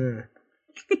bad.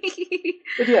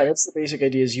 But yeah, that's the basic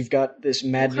idea, is you've got this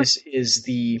madness is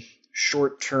the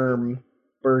short-term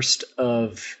burst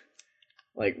of,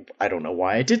 like, I don't know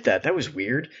why I did that. That was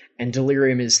weird. And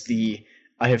Delirium is the,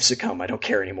 I have succumbed. I don't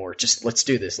care anymore. Just let's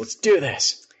do this. Let's do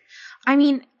this. I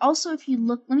mean, also if you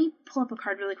look, let me pull up a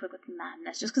card really quick with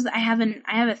madness, just because I have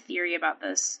a theory about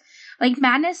this. Like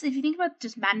madness, if you think about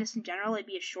just madness in general, it'd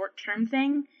be a short-term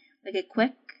thing, like a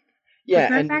quicker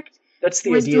effect. That's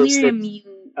the Whereas idea.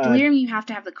 Delirium, you have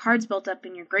to have the cards built up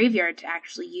in your graveyard to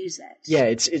actually use it. Yeah,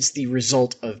 it's the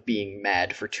result of being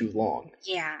mad for too long.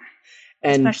 Yeah.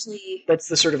 And especially... that's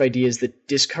the sort of ideas that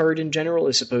discard in general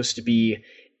is supposed to be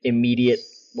immediate,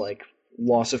 like,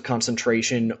 loss of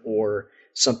concentration or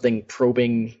something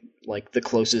probing, like, the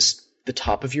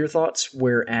top of your thoughts,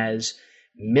 whereas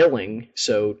milling,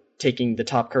 so taking the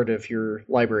top card of your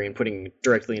library and putting it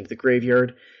directly into the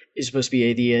graveyard, is supposed to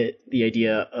be the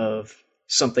idea of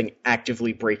something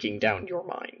actively breaking down your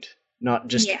mind. Not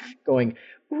just going,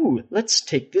 ooh, let's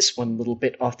take this one little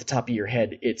bit off the top of your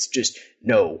head. It's just,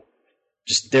 no.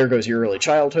 Just there goes your early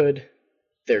childhood,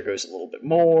 there goes a little bit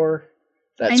more,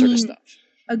 that sort of stuff.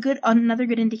 Another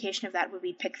good indication of that would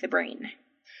be Pick the Brain.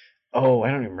 Oh,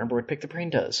 I don't even remember what Pick the Brain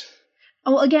does.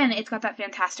 Oh, again, it's got that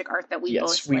fantastic art that we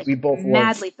both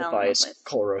madly fell in love with.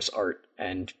 Coloros art,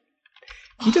 and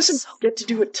he doesn't get to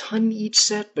do a ton each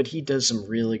set, but he does some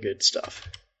really good stuff.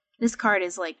 This card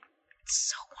is,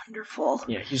 so wonderful.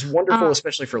 Yeah, he's wonderful,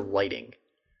 especially for lighting.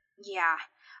 Yeah.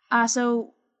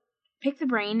 So, Pick the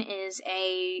Brain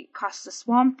costs a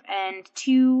swamp and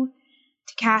 2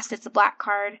 to cast. It's a black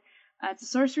card. It's a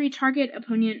sorcery. Target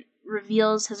opponent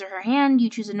reveals his or her hand. You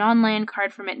choose a non-land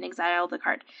card from it and exile the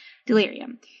card.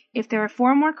 Delirium. If there are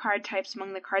 4 more card types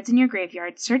among the cards in your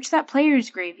graveyard, search that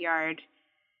player's graveyard,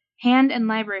 hand, and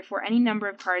library for any number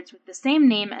of cards with the same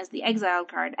name as the exiled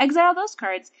card. Exile those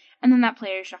cards, and then that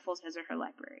player shuffles his or her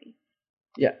library.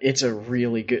 Yeah, it's a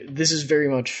really good... This is very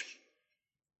much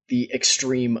the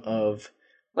extreme of,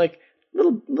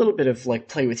 little bit of,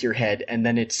 play with your head, and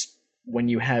then it's when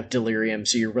you have delirium,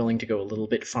 so you're willing to go a little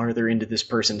bit farther into this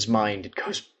person's mind, it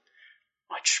goes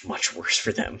much, much worse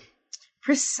for them.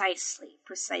 Precisely.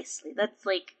 That's,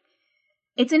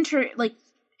 it's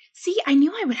see, I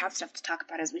knew I would have stuff to talk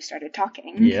about as we started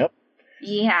talking. Yep.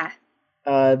 Yeah.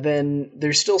 Then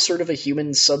there's still sort of a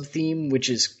human sub-theme, which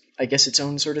is, I guess, its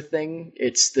own sort of thing.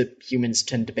 It's that humans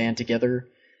tend to band together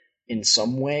in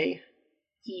some way.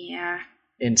 Yeah.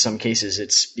 In some cases,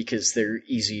 it's because they're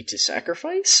easy to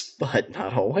sacrifice, but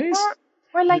not always.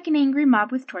 Or like an angry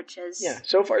mob with torches. Yeah,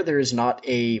 so far there is not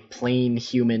a plain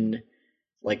human,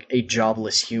 a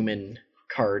jobless human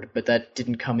card, but that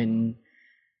didn't come in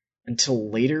until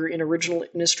later in original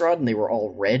Innistrad, and they were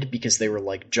all red because they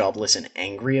were, jobless and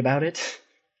angry about it.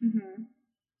 Mm-hmm.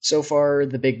 So far,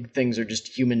 the big things are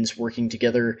just humans working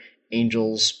together,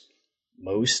 angels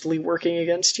mostly working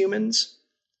against humans.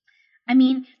 I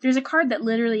mean, there's a card that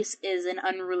literally is an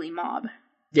unruly mob.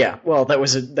 Yeah, well,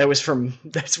 that's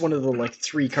one of the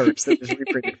 3 cards that was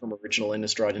reprinted from original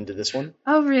Innistrad into this one.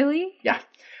 Oh, really? Yeah.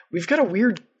 We've got a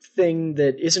weird thing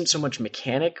that isn't so much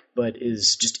mechanic, but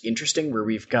is just interesting, where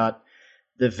we've got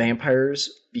the vampires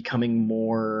becoming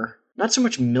more, not so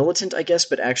much militant, I guess,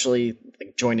 but actually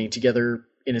joining together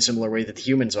in a similar way that the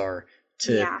humans are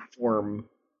to form,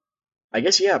 I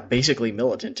guess, basically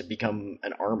militant, to become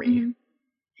an army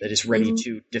that is ready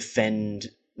to defend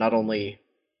not only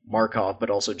Markov, but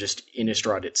also just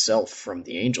Innistrad itself from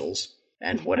the angels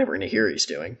and whatever Nahiri's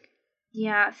doing.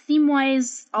 Yeah,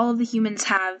 theme-wise, all of the humans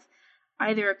have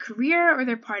either a career or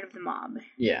they're part of the mob.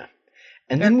 Yeah.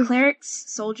 And they're clerics,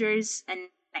 soldiers, and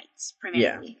knights,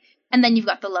 primarily. Yeah. And then you've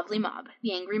got the lovely mob,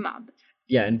 the angry mob.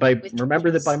 Yeah, and remember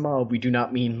that by mob, we do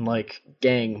not mean,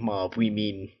 gang mob. We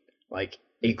mean,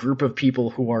 a group of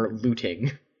people who are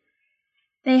looting.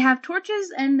 They have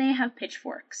torches and they have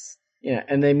pitchforks. Yeah,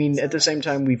 and at the same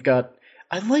time, we've got...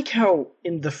 I like how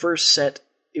in the first set,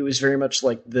 it was very much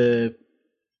like the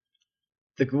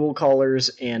Ghoul Callers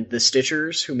and the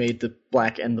Stitchers, who made the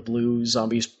black and the blue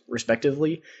zombies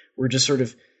respectively, were just sort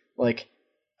of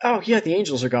oh yeah, the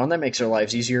angels are gone, that makes our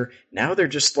lives easier. Now they're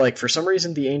just for some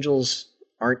reason the angels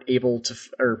aren't able to,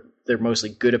 or they're mostly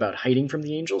good about hiding from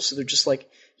the angels, so they're just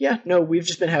yeah, no, we've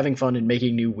just been having fun and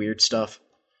making new weird stuff.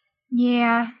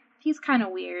 Yeah, he's kind of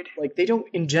weird. They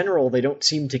don't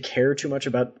seem to care too much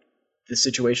about the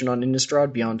situation on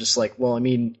Innistrad beyond just well, I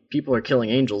mean, people are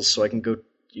killing angels, so I can go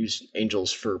use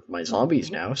angels for my zombies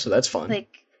now, so that's fun.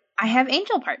 I have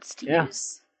angel parts to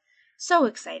use. So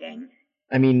exciting.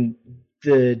 I mean,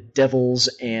 the devils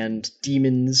and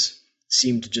demons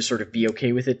seem to just sort of be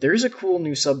okay with it. There is a cool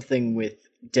new sub-thing with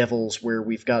devils where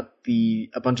we've got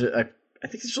a bunch of... I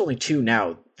think there's only 2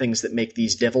 now, things that make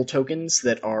these devil tokens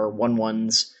that are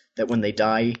 1/1s that when they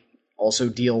die also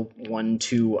deal 1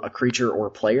 to a creature or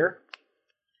player.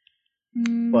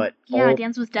 But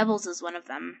Dance with Devils is one of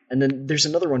them. And then there's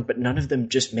another one, but none of them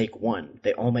just make 1.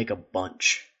 They all make a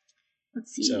bunch.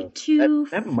 Let's see, so 2,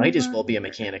 that might as well be a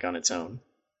mechanic on its own.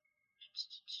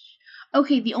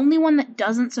 Okay, the only one that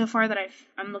doesn't so far that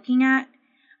I'm looking at...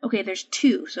 Okay, there's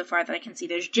 2 so far that I can see.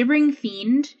 There's Gibbering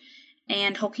Fiend,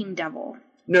 and Hulking Devil.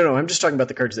 No, I'm just talking about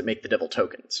the cards that make the devil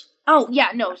tokens. Oh, yeah,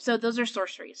 no, so those are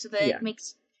sorceries. So that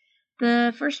makes...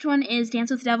 The first one is Dance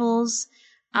with Devils,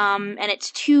 and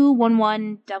it's 2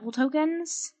 1/1 devil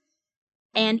tokens.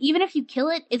 And even if you kill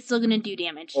it, it's still going to do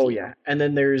damage. Oh, yeah. And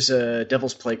then there's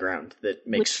Devil's Playground that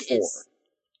makes 4.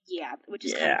 Which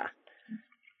is kind of...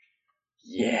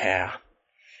 Yeah.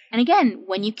 And again,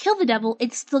 when you kill the devil,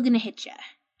 it's still going to hit you.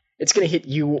 It's going to hit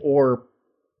you, or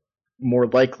more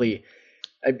likely,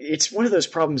 it's one of those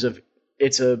problems of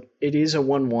it is a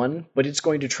 1/1, but it's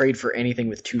going to trade for anything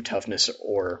with 2 toughness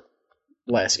or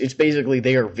less. It's basically,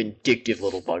 they are vindictive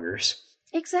little buggers.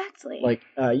 Exactly. Like,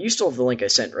 you still have the link I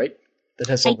sent, right? That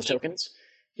has all the tokens?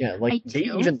 Yeah, like, they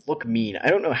even look mean. I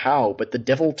don't know how, but the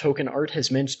devil token art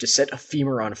has managed to set a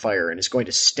femur on fire and is going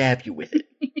to stab you with it.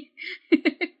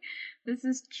 This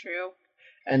is true.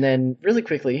 And then, really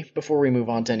quickly, before we move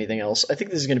on to anything else, I think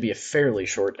this is going to be a fairly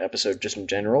short episode just in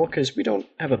general, because we don't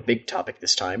have a big topic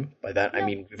this time. By that, I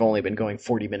mean we've only been going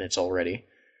 40 minutes already.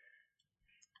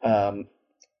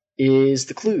 Is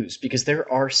the clues, because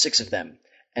there are 6 of them,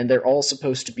 and they're all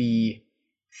supposed to be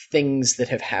things that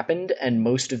have happened, and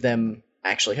most of them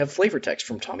actually have flavor text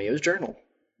from Tomio's journal.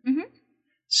 Mm-hmm.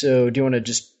 So, do you want to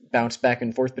just bounce back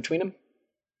and forth between them?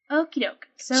 Okie doke.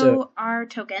 So our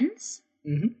tokens...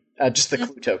 Mm-hmm. Just the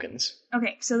clue tokens.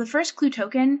 Okay, so the first clue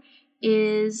token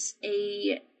is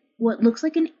what looks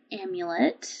like an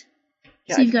amulet.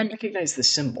 Yeah, so I don't recognize the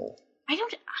symbol. I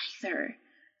don't either.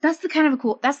 That's the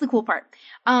cool part.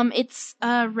 It's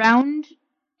a round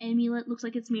amulet, looks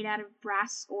like it's made out of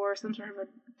brass or some sort of a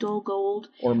dull gold.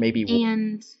 Or maybe wood.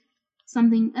 And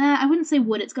something, I wouldn't say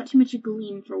wood, it's got too much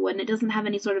gleam for wood, and it doesn't have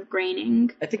any sort of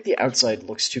graining. I think the outside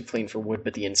looks too clean for wood,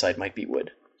 but the inside might be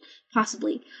wood.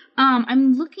 Possibly.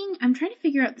 I'm trying to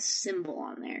figure out the symbol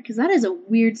on there, because that is a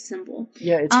weird symbol.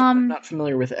 Yeah, it's I'm not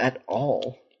familiar with at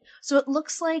all. So it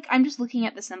looks like, I'm just looking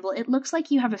at the symbol, it looks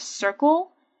like you have a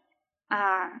circle,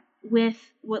 with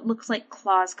what looks like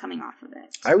claws coming off of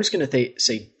it. I was going to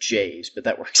say J's, but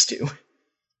that works too.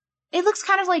 It looks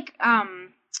kind of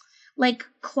like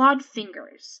clawed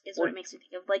fingers, is what it makes me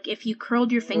think of. Like if you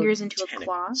curled your fingers into a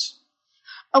claw.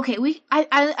 Okay,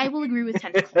 I will agree with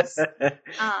tentacles.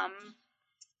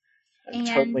 I'm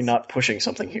totally not pushing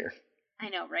something here. I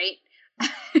know, right?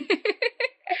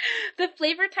 The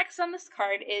flavor text on this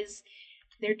card is,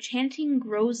 their chanting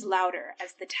grows louder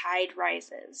as the tide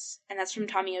rises. And that's from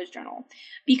Tomio's journal.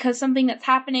 Because something that's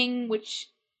happening, which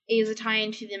is a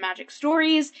tie-in to the magic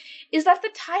stories, is that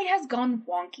the tide has gone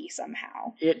wonky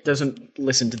somehow. It doesn't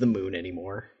listen to the moon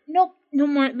anymore. Nope, no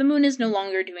more. The moon is no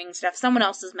longer doing stuff. Someone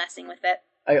else is messing with it.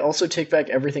 I also take back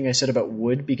everything I said about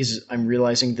wood, because I'm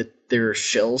realizing that there are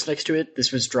shells next to it.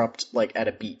 This was dropped, at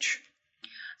a beach.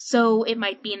 So it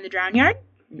might be in the drown yard?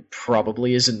 It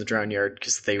probably is in the drown yard,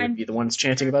 because they would be the ones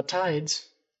chanting about tides.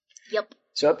 Yep.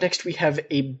 So up next we have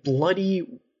a bloody,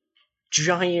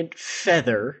 giant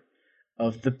feather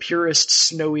of the purest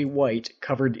snowy white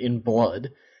covered in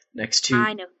blood next to...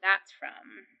 I know who that's from.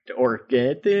 Or,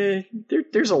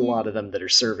 there's a lot of them that are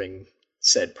serving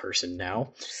said person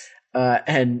now.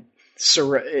 And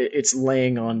it's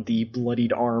laying on the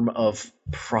bloodied arm of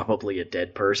probably a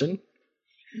dead person.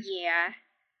 Yeah.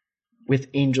 With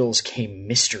angels came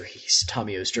mysteries,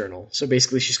 Tomio's journal. So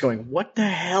basically she's going, what the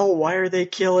hell? Why are they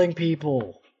killing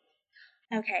people?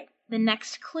 Okay, the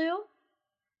next clue,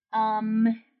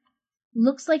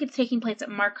 looks like it's taking place at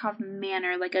Markov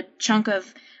Manor, like a chunk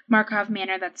of Markov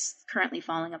Manor that's currently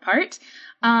falling apart.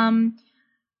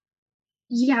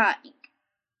 Yeah.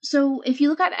 So if you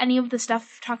look at any of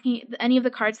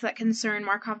the cards that concern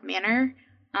Markov Manor,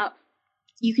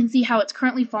 you can see how it's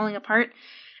currently falling apart,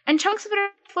 and chunks of it are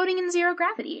floating in zero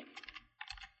gravity.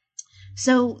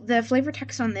 So the flavor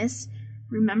text on this,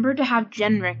 remember to have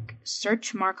Genric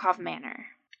search Markov Manor.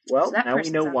 Well, so now we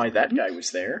know why that guy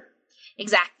was there.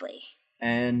 Exactly.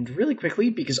 And really quickly,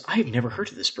 because I've never heard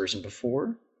of this person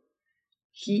before,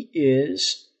 he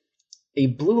is a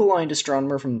blue-aligned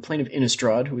astronomer from the plane of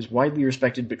Innistrad, who is widely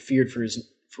respected but feared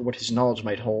for what his knowledge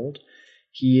might hold.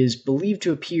 He is believed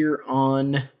to appear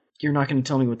on... You're not going to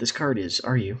tell me what this card is,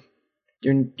 are you?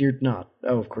 You're not.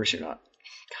 Oh, of course you're not.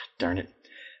 God darn it.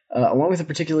 Along with a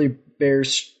particularly bare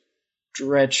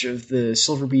stretch of the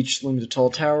Silver Beach looms a tall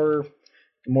tower.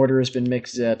 The mortar has been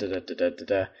mixed... Yeah,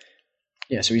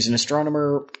 so he's an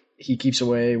astronomer. He keeps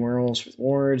away worlds with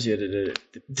wards.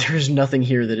 There's nothing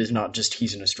here that is not just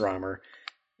he's an astronomer.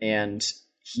 And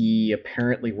he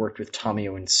apparently worked with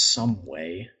Tomio in some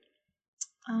way.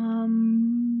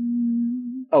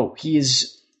 Oh, he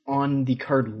is on the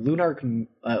card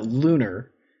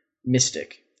Lunar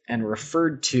Mystic, and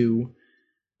referred to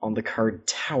on the card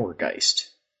Towergeist.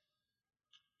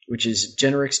 which is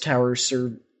Generic's Tower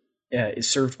is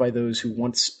served by those who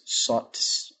once sought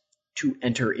to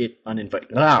enter it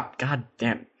uninvited. God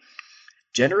damn.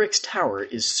 Generic's Tower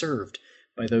is served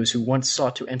by those who once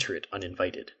sought to enter it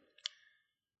uninvited.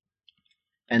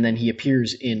 And then he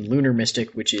appears in Lunar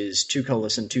Mystic, which is 2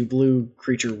 colorless and 2 blue,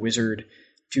 creature, wizard,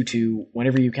 2/2.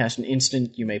 Whenever you cast an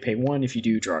instant, you may pay 1. If you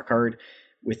do, draw a card.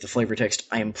 With the flavor text,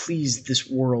 I am pleased this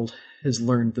world has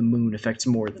learned the moon affects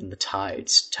more than the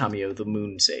tides. Tamio the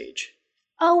Moon Sage.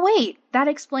 Oh, wait. That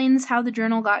explains how the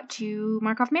journal got to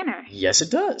Markov Manor. Yes, it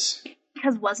does.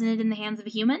 Because wasn't it in the hands of a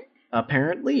human?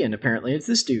 Apparently it's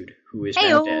this dude, who is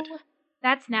now dead.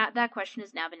 That question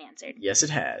has now been answered. Yes, it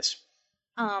has.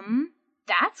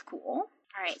 That's cool.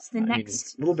 Alright, so the next...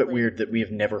 It's a little bit weird that we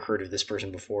have never heard of this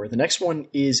person before. The next one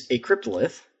is a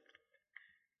cryptolith.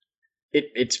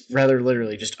 It's rather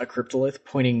literally just a cryptolith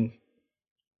pointing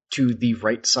to the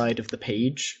right side of the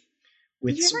page.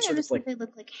 With Did you some ever sort notice of like that they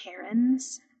look like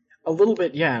herons? a little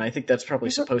bit, yeah, and I think that's probably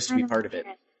supposed to be part of it.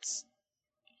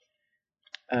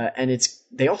 And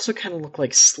they also kind of look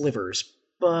like slivers,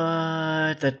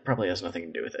 but that probably has nothing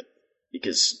to do with it.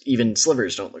 Because even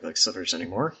slivers don't look like slivers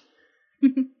anymore.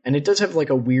 And it does have like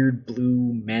a weird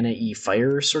blue mana-y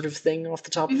fire sort of thing off the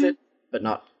top of it, but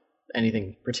not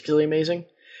anything particularly amazing.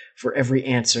 For every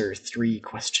answer, 3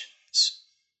 questions.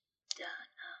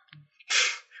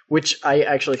 Which I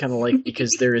actually kind of like,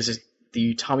 because there is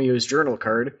the Tamio's Journal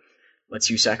card, lets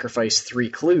you sacrifice 3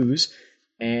 clues,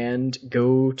 and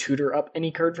go tutor up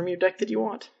any card from your deck that you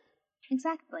want.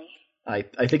 Exactly. I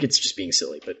think it's just being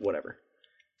silly, but whatever.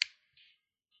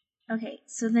 Okay,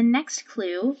 so the next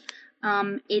clue,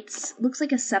 it looks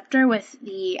like a scepter with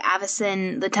the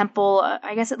Avacyn, the temple,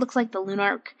 I guess it looks like the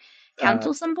Lunarch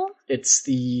Council symbol? It's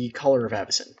the Collar of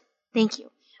Avacyn. Thank you.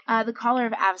 The Collar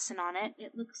of Avacyn on it.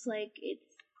 It looks like it's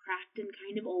cracked and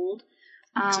kind of old.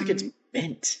 Looks like it's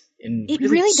bent in it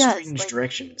really does, strange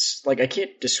directions. Like, I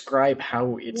can't describe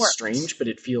how it's warped. strange, but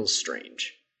it feels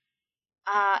strange.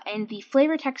 And the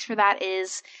flavor text for that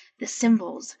is the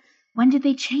symbols. When did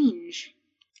they change?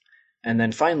 And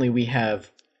then finally we have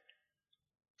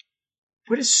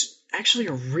what is actually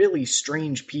a really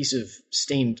strange piece of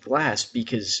stained glass,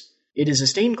 because it is a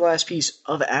stained glass piece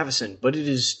of Avacyn, but it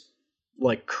is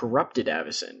like corrupted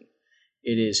Avacyn.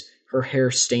 It is her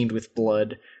hair stained with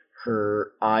blood,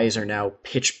 her eyes are now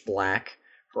pitch black,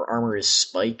 her armor is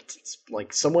spiked. It's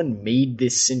like someone made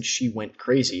this since she went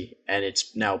crazy, and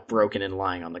it's now broken and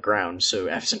lying on the ground, so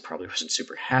Avacyn probably wasn't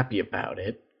super happy about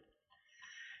it.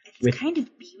 It's kind of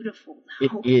beautiful,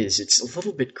 though. It is. It's a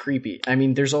little bit creepy. I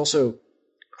mean, there's also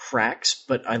cracks,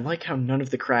 but I like how none of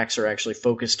the cracks are actually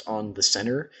focused on the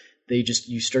center.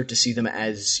 You start to see them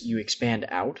as you expand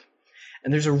out.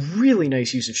 And there's a really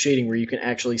nice use of shading where you can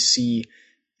actually see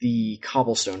the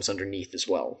cobblestones underneath as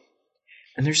well.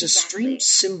 And there's a strange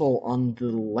symbol on the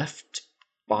left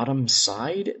bottom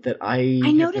side that I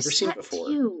have never seen that before.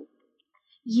 Too.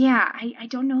 Yeah, I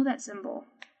don't know that symbol.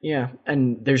 Yeah,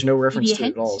 and there's no reference to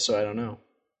it at all, so I don't know.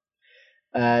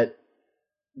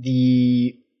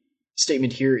 The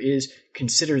statement here is,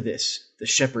 consider this, the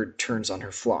shepherd turns on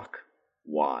her flock.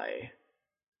 Why?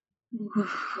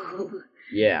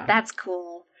 Yeah. That's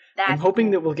cool. I'm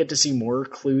hoping that we'll get to see more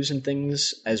clues and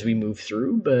things as we move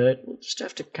through, but we'll just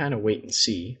have to kind of wait and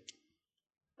see.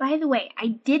 By the way, I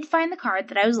did find the card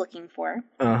that I was looking for.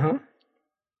 Uh-huh.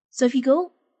 So if you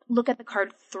go look at the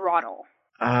card Throttle.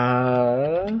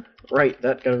 Right,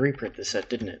 that got a reprint this set,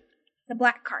 didn't it? The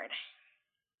black card.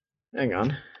 Hang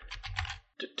on.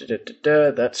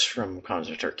 That's from Khans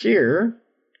of Tarkir.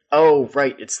 Oh,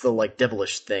 right, it's the, like,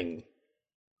 devilish thing.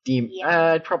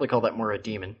 Yeah. I'd probably call that more a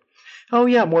demon. Oh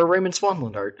yeah, more Raymond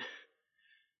Swanland art.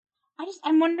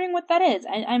 I'm wondering what that is.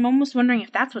 I'm almost wondering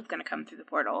if that's what's going to come through the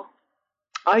portal.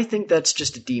 I think that's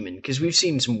just a demon, because we've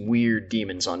seen some weird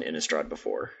demons on Innistrad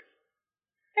before.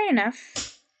 Fair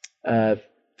enough.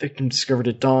 Victim discovered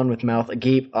at dawn with mouth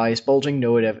agape, eyes bulging,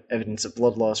 no evidence of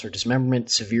blood loss or dismemberment,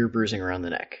 severe bruising around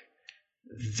the neck.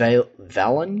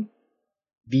 Vallon?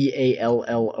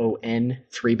 Vallon,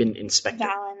 Thraben Inspector.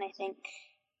 Vallon, I think.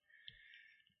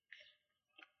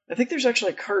 I think there's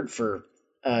actually a card for...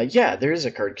 yeah, there is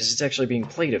a card, because it's actually being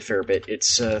played a fair bit.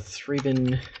 It's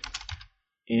Thraben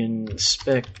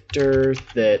Inspector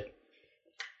that...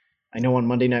 I know on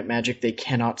Monday Night Magic they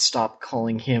cannot stop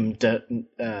calling him,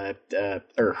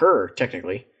 or her,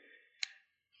 technically.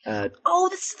 This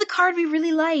is the card we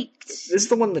really liked. This is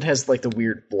the one that has, like, the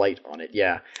weird blight on it,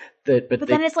 yeah. But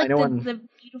then it's like the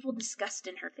beautiful disgust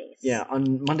in her face. Yeah,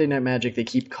 on Monday Night Magic they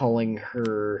keep calling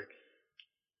her...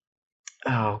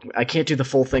 Oh, I can't do the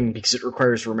full thing because it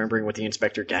requires remembering what the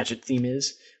Inspector Gadget theme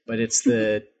is, but it's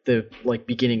the like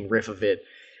beginning riff of it.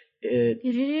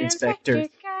 Inspector.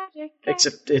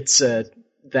 Except it's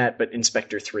that, but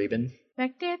Inspector Thraben.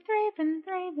 Inspector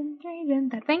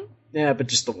Thraben, that thing? Yeah, but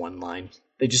just the one line.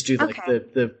 They just do like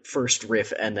the first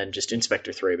riff and then just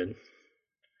Inspector Thraben.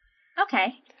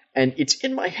 Okay. And it's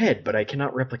in my head, but I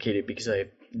cannot replicate it because I have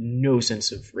no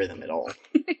sense of rhythm at all.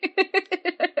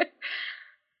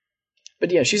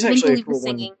 But yeah, she's actually a cool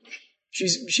one.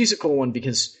 She's a cool one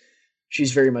because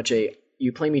she's very much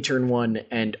you play me turn 1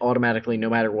 and automatically, no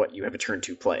matter what, you have a turn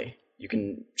 2 play.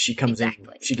 She comes in,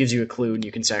 she gives you a clue and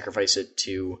you can sacrifice it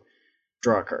to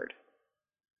draw a card.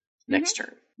 Next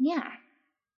turn. Yeah.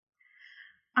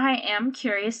 I am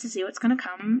curious to see what's going to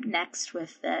come next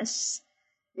with this.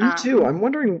 Me too. I'm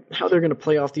wondering how they're going to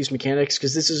play off these mechanics,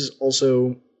 because this is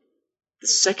also the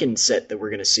second set that we're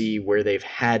going to see where they've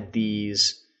had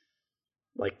these,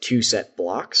 2-set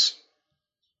blocks.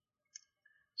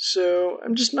 So,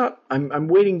 I'm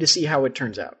waiting to see how it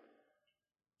turns out.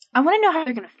 I want to know how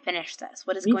they're going to finish this.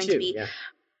 What is going to be... Yeah.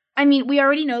 I mean, we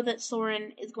already know that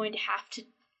Soren is going to have to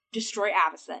destroy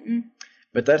Avacyn.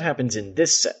 But that happens in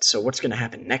this set, so what's going to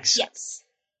happen next set? Yes.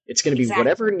 It's going to be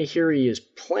whatever Nahiri is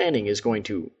planning is going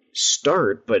to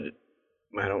start, but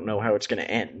I don't know how it's going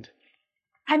to end.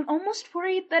 I'm almost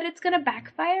worried that it's going to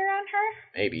backfire on her.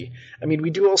 Maybe. I mean, we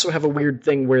do also have a weird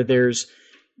thing where there's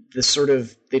this sort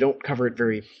of... They don't cover it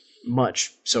very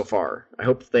much so far. I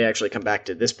hope they actually come back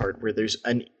to this part where there's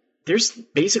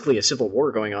basically a civil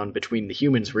war going on between the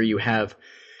humans, where you have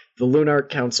the Lunarch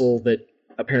Council that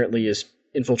apparently is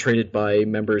infiltrated by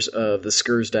members of the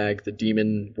Skursdag, the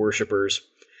demon worshippers,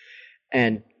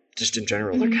 and just in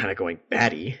general, they're kind of going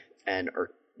batty and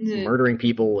are murdering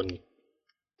people and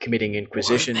committing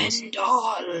inquisitions.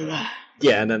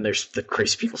 Yeah, and then there's the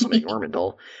crazy people summoning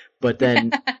Ormondal. But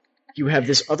then you have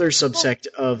this other subsect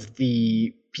of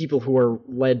the people who are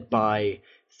led by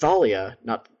Thalia,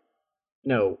 not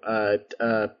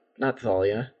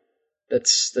Thalia.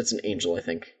 That's an angel, I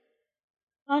think.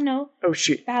 Oh, no. Oh,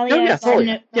 shoot. Thalia, oh, yeah,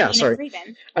 Thalia. Yeah, sorry.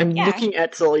 Thraben. I'm looking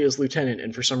at Thalia's lieutenant,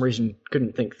 and for some reason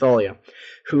couldn't think Thalia,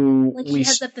 who... she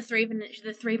heads up the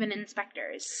Thraben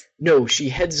inspectors. No, she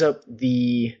heads up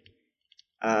the...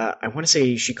 I want to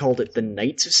say she called it the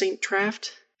Knights of St.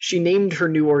 Traft. She named her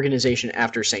new organization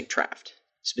after St. Traft,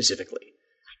 specifically.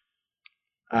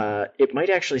 It might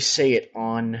actually say it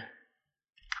on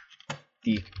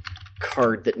the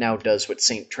card that now does what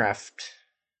St. Traft...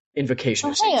 Invocation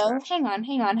of St. Traft. Hang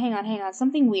on.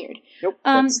 Something weird. Nope.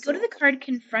 Go to the card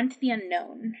Confront the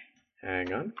Unknown.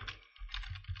 Hang on.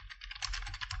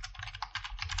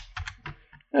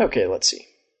 Okay, let's see.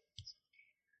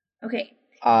 Okay.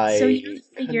 So you know the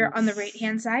figure on the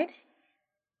right-hand side?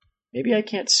 Maybe I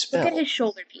can't spell. Look at his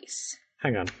shoulder piece.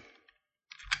 Hang on.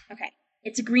 Okay.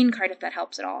 It's a green card if that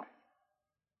helps at all.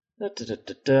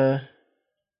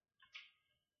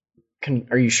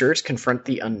 Are you sure it's Confront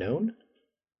the Unknown?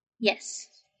 Yes.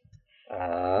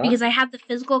 Because I have the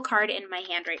physical card in my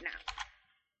hand right now.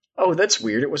 Oh, that's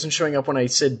weird. It wasn't showing up when I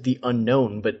said the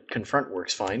unknown, but Confront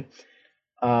works fine.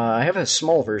 I have a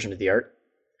small version of the art.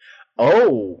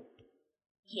 Oh!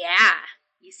 Yeah.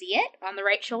 You see it? On the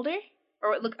right shoulder?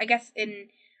 Or look, I guess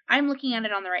I'm looking at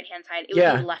it on the right-hand side. It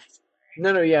would be left.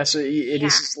 No, yeah, so it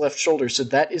is his left shoulder. So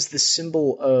that is the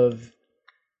symbol of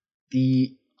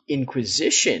the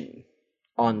Inquisition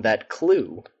on that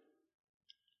clue.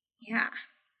 Yeah.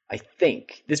 I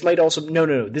think. This might also...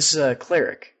 No. This is a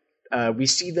cleric. We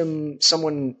see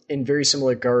someone in very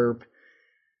similar garb.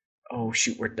 Oh,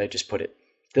 shoot, where did I just put it?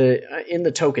 In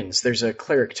the tokens, there's a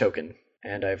cleric token.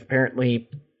 And I've apparently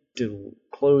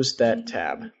closed that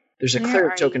tab. There's a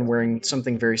cleric token wearing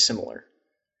something very similar.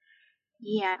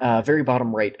 Yeah. Very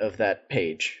bottom right of that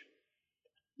page.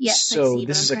 Yes, so I see,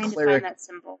 this is a cleric. To find that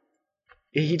symbol.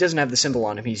 He doesn't have the symbol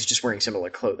on him, he's just wearing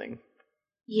similar clothing.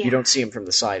 Yeah. You don't see him from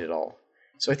the side at all.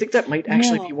 So I think that might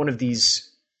actually be one of these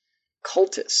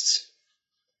cultists.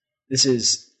 This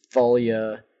is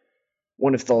Thalia,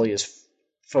 one of Thalia's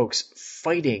folks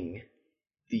fighting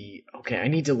the... Okay, I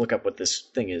need to look up what this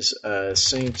thing is.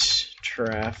 St.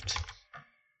 Traft.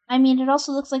 I mean, it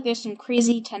also looks like there's some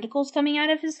crazy tentacles coming out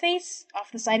of his face,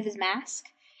 off the side of his mask.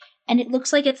 And it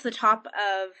looks like it's the top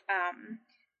of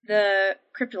the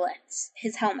cryptoliths,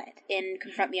 his helmet, in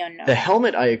Confront the Unknown. The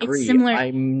helmet, I agree.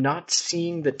 I'm not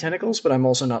seeing the tentacles, but I'm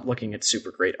also not looking at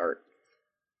super great art.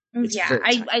 I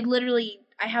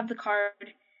have the card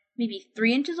maybe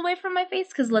 3 inches away from my face,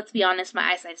 because let's be honest,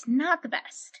 my eyesight's not the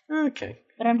best. Okay.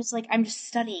 But I'm just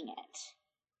studying it.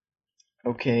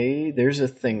 Okay, there's a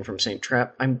thing from St.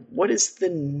 Trap. What is the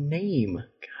name?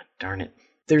 God darn it.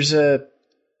 There's a...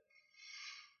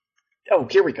 Oh,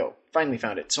 here we go. Finally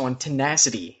found it. So on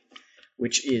Tenacity,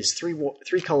 which is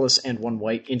three colorless and 1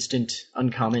 white, instant,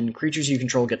 uncommon. Creatures you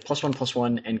control get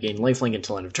 +1/+1 and gain lifelink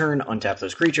until end of turn. Untap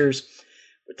those creatures.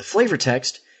 With the flavor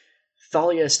text,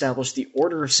 Thalia established the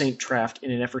Order of Saint Traft in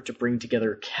an effort to bring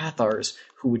together Cathars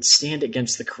who would stand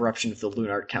against the corruption of the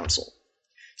Lunarch Council.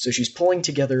 So she's pulling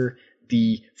together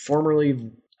the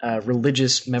formerly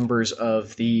religious members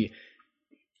of the,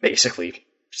 basically,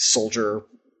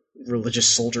 religious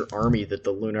soldier army that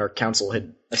the Lunarch Council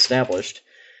had established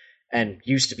and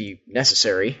used to be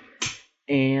necessary,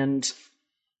 and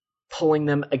pulling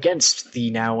them against the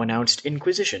now announced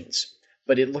Inquisitions.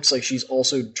 But it looks like she's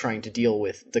also trying to deal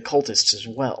with the cultists as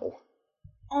well.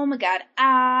 Oh my god,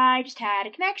 I just had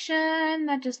a connection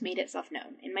that just made itself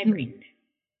known in my brain.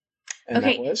 And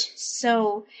okay, that was?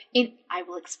 So, I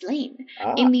will explain.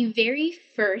 Ah. In the very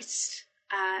first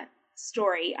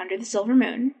story, Under the Silver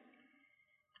Moon,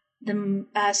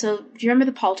 so do you remember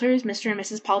the Palters? Mr. and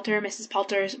Mrs. Palter? Mrs.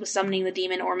 Palter was summoning the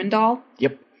demon Ormondal?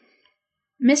 Yep.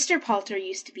 Mr. Palter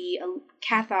used to be a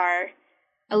Cathar,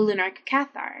 a Lunarch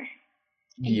Cathar.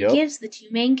 And he gives the two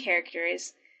main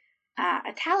characters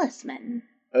a talisman.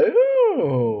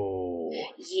 Oh.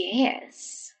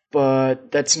 Yes.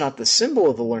 But that's not the symbol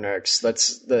of the Lunarchs.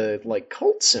 That's the,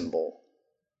 cult symbol.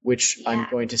 Which I'm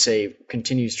going to say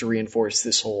continues to reinforce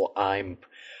this whole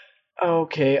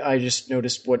okay, I just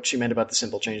noticed what she meant about the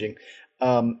symbol changing.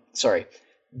 Sorry.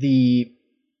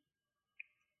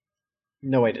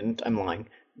 No, I didn't. I'm lying.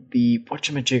 The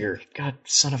whatchamajigger. God,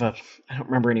 son of a... I don't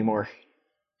remember anymore.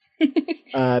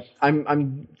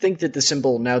 I'm think that the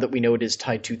symbol, now that we know it is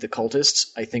tied to the cultists,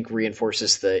 I think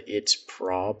reinforces that it's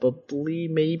probably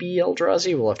maybe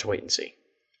Eldrazi. We'll have to wait and see.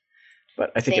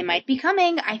 But I think they might be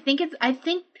coming. I think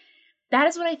that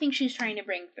is what I think she's trying to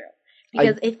bring through.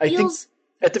 Because it feels...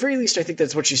 At the very least, I think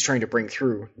that's what she's trying to bring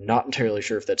through. Not entirely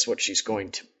sure if that's what she's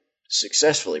going to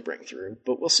successfully bring through,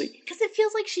 but we'll see. Because it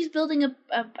feels like she's building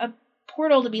a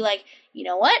portal to be like, you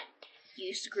know what?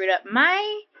 You screwed up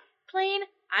my plane,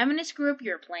 I'm going to screw up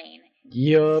your plane.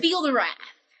 Yup. Feel the wrath.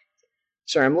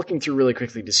 Sorry, I'm looking through really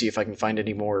quickly to see if I can find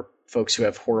any more folks who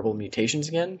have horrible mutations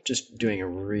again. Just doing a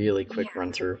really quick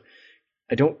run through.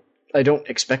 I don't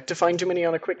expect to find too many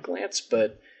on a quick glance,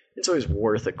 but it's always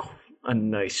worth a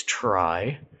nice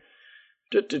try.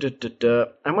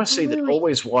 I must say that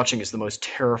Always Watching is the most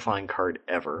terrifying card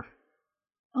ever.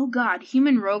 Oh god,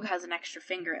 Human Rogue has an extra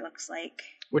finger, it looks like.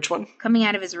 Which one? Coming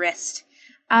out of his wrist.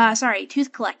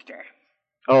 Tooth Collector.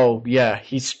 Oh, yeah,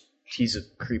 he's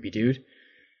a creepy dude.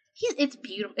 It's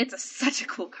beautiful. It's such a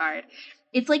cool card.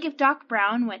 It's like if Doc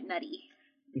Brown went nutty.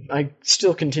 I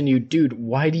still continue, dude,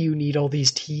 why do you need all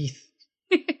these teeth?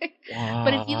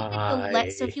 But if you look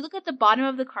at if you look at the bottom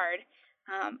of the card,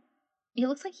 it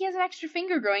looks like he has an extra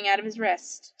finger growing out of his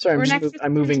wrist. Sorry,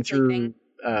 I'm moving through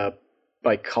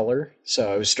by color,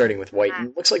 so I was starting with white. And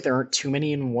it looks like there aren't too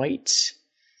many in white.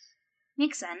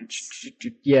 Makes sense.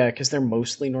 Yeah, because they're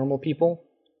mostly normal people.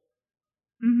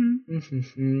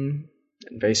 Mm-hmm.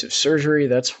 Invasive Surgery,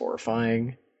 that's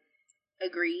horrifying.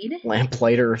 Agreed.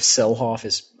 Lamplighter of Selhoff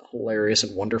is hilarious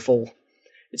and wonderful.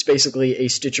 It's basically a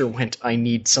Stitcher went, I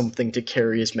need something to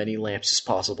carry as many lamps as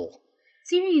possible.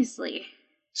 Seriously.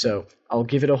 So, I'll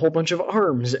give it a whole bunch of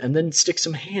arms, and then stick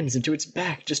some hands into its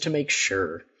back just to make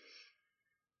sure.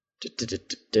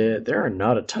 There are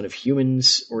not a ton of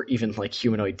humans, or even,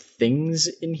 humanoid things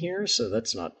in here, so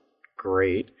that's not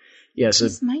great. Yeah, so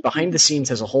behind the scenes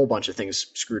has a whole bunch of things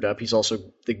screwed up.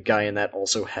 The guy in that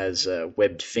also has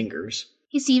webbed fingers.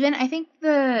 Hey, Steven, I think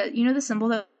the symbol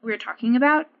that we were talking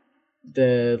about?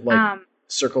 The,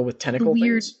 circle with tentacle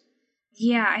things?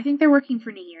 Yeah, I think they're working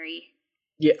for Nahiri.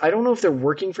 Yeah, I don't know if they're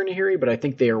working for Nahiri, but I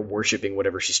think they are worshipping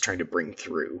whatever she's trying to bring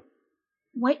through.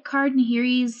 White card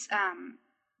Nahiri's,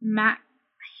 I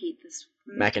hate this.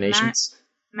 Machinations?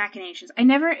 Machinations.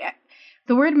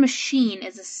 The word machine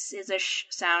is a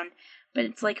sound, but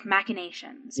it's like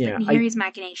machinations. Yeah, but Nahiri's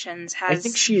machinations has... I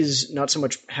think she is not so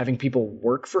much having people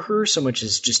work for her, so much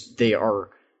as just they are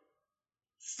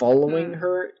following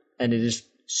her, and it is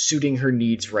suiting her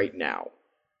needs right now.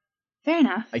 Fair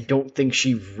enough. I don't think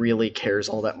she really cares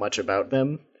all that much about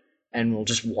them, and will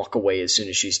just walk away as soon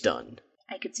as she's done.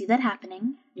 I could see that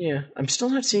happening. Yeah, I'm still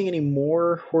not seeing any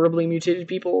more horribly mutated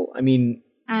people. I mean...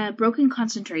 Broken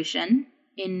Concentration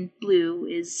in blue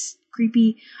is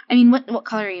creepy. I mean, what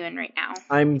color are you in right now?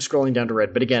 I'm scrolling down to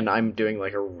red, but again, I'm doing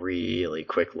a really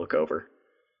quick look over.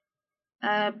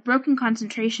 Broken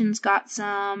Concentration's got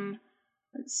some...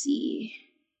 Let's see...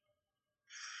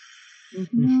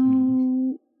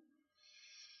 No...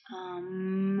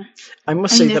 I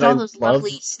must I say mean, there's that I all those love...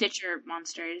 lovely Stitcher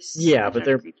monsters. Yeah, Those but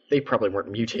are creepy. they probably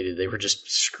weren't mutated. They were just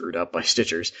screwed up by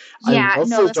Stitchers. I Yeah, love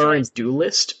no, that's what I Vildarin's was...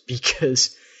 Duelist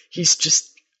because he's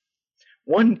just...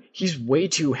 One, he's way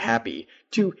too happy.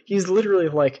 Two, he's literally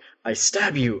like, I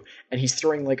stab you, and he's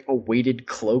throwing like a weighted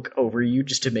cloak over you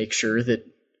just to make sure that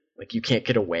like you can't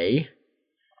get away.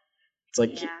 It's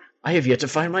like, Yeah. I have yet to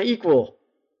find my equal.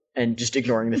 And just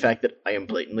ignoring the fact that I am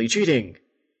blatantly cheating.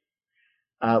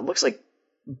 Looks like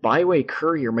Byway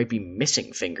Courier might be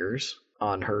missing fingers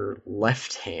on her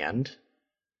left hand.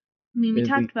 I mean, we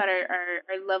talked about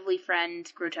our lovely friend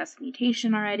Grotesque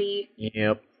Mutation already.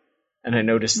 Yep. And I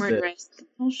noticed Murderous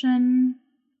Compulsion.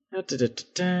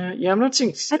 Yeah, I'm not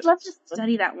seeing... I'd love to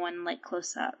study that one, like,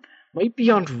 close up. Might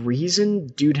Beyond Reason,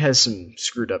 dude has some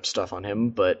screwed up stuff on him,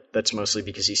 but that's mostly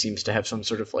because he seems to have some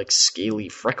sort of, like, scaly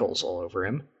freckles all over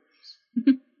him.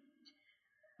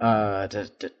 I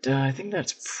think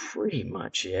that's pretty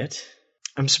much it.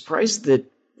 I'm surprised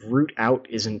that Root Out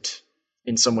isn't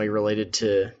in some way related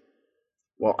to...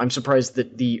 Well, I'm surprised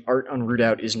that the art on Root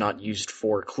Out is not used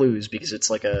for clues, because it's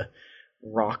like a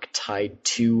rock tied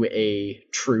to a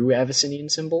true Abyssinian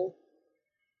symbol.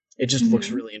 It just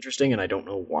looks really interesting, and I don't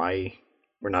know why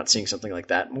we're not seeing something like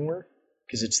that more.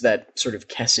 Because it's that sort of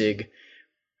Kessig,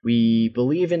 we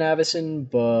believe in Avicyn,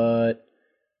 but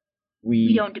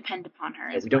we don't depend upon her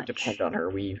as we don't much. depend on her.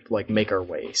 We, like, make our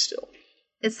way still.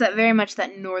 It's that very much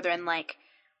that northern, like,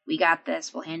 we got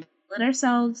this, we'll handle it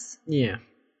ourselves. Yeah.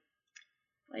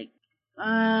 Like,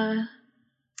 I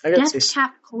gotta Death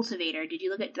Cap Cultivator. Did you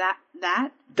look at that?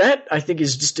 That, I think,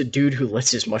 is just a dude who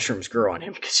lets his mushrooms grow on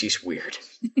him because he's weird.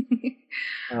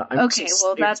 Okay,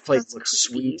 well, that's plate that's looks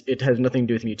creepy. sweet. It has nothing to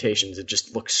do with mutations. It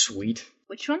just looks sweet.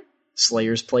 Which one?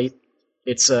 Slayer's Plate.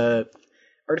 It's a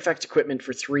artifact equipment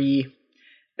for 3.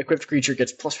 Equipped creature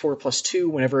gets +4/+2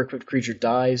 whenever equipped creature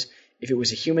dies. If it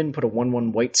was a human, put a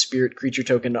 1/1 white spirit creature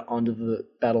token onto the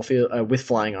battlefield with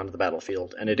flying onto the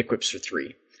battlefield, and it equips for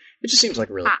 3. It just seems like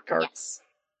a really good card. Yes.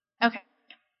 Okay.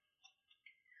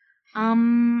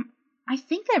 I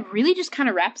think that really just kind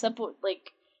of wraps up what,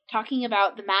 like, talking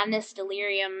about the Madness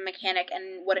Delirium mechanic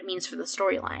and what it means for the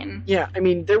storyline. Yeah, I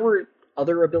mean, there were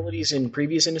other abilities in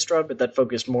previous Innistrad, but that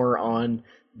focused more on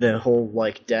the whole,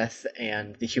 like, death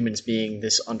and the humans being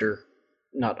this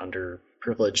not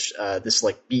underprivileged, this,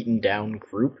 like, beaten down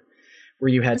group,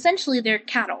 where you had... Essentially, they're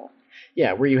cattle.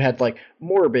 Yeah, where you had, like,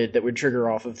 Morbid that would trigger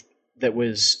off of... that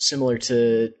was similar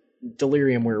to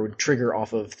Delirium, where it would trigger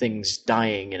off of things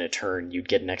dying in a turn, you'd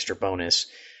get an extra bonus.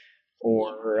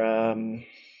 Or,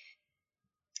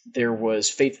 there was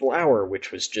Fateful Hour,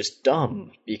 which was just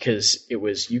dumb, because it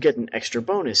was, you get an extra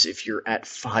bonus if you're at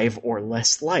 5 or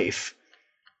less life.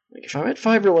 Like, if I'm at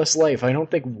 5 or less life, I don't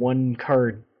think one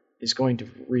card is going to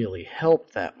really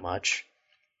help that much.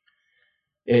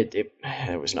 It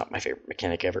was not my favorite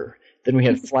mechanic ever. Then we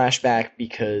had Flashback,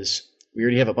 because we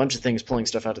already have a bunch of things pulling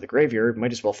stuff out of the graveyard.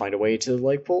 Might as well find a way to,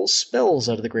 like, pull spells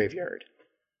out of the graveyard.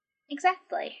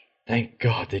 Exactly. Thank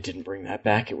God they didn't bring that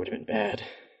back. It would have been bad.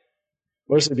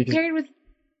 Mostly because... Paired with...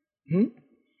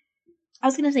 I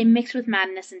was going to say, mixed with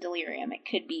Madness and Delirium, it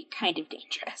could be kind of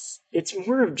dangerous. It's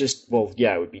more of just, well,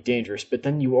 yeah, it would be dangerous, but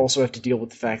then you also have to deal with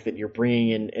the fact that you're bringing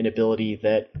in an ability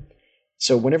that...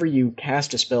 So whenever you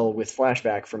cast a spell with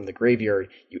Flashback from the graveyard,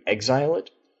 you exile it.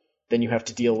 Then you have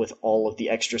to deal with all of the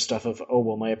extra stuff of, oh,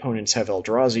 well, my opponents have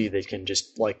Eldrazi, they can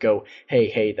just, like, go,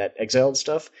 hey, that exiled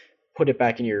stuff, put it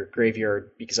back in your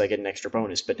graveyard because I get an extra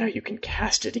bonus, but now you can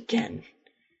cast it again.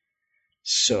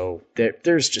 So,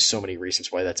 there's just so many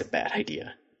reasons why that's a bad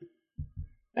idea.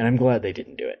 And I'm glad they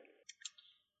didn't do it.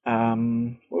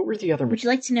 What were the other... Would you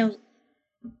like to know...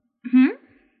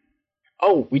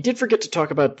 Oh, we did forget to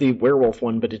talk about the werewolf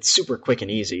one, but it's super quick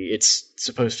and easy. It's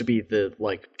supposed to be the,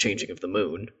 like, changing of the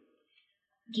moon.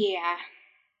 Yeah.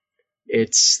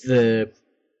 It's the...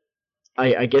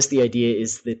 I guess the idea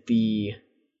is that the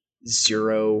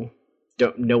 0...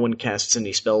 no one casts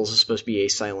any spells is supposed to be a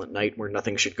silent night where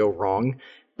nothing should go wrong,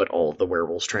 but all of the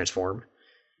werewolves transform.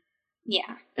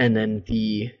 Yeah. And then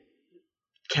the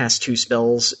cast 2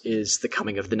 spells is the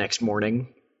coming of the next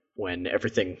morning, when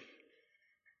everything...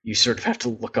 You sort of have to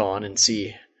look on and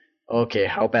see, okay,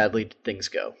 how badly did things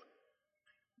go?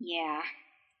 Yeah.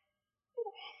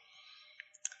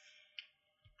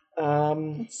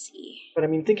 Let's see. But I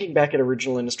mean, thinking back at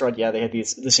original Innistrad, yeah, they had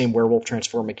the same werewolf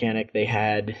transform mechanic. They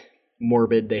had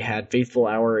Morbid, they had Faithful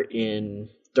Hour in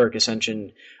Dark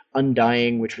Ascension,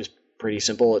 Undying, which was pretty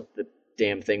simple. The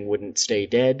damn thing wouldn't stay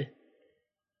dead.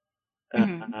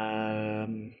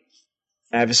 Avacyn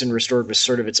Restored was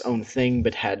sort of its own thing,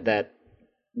 but had that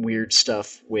weird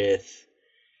stuff with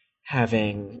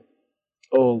having...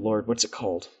 Oh lord, what's it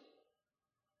called?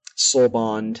 Soul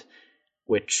Bond,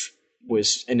 which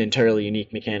was an entirely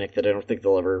unique mechanic that I don't think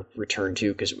they'll ever return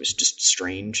to because it was just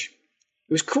strange.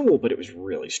 It was cool, but it was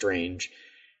really strange.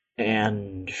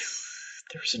 And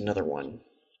there was another one.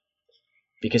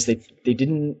 Because they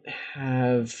didn't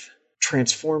have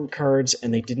transform cards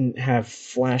and they didn't have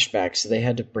flashbacks, so they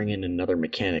had to bring in another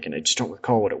mechanic, and I just don't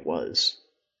recall what it was.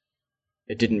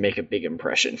 It didn't make a big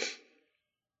impression.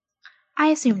 I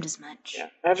assumed as much. Yeah,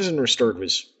 Avacyn Restored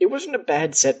wasn't a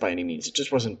bad set by any means, it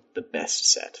just wasn't the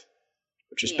best set.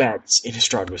 Which is bad.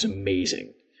 Innistrad was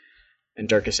amazing. And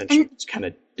Dark Ascension was kind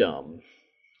of dumb.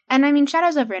 And I mean,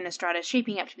 Shadows over Innistrad is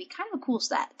shaping up to be kind of a cool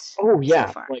set. Oh yeah,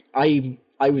 so far. Like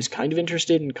I was kind of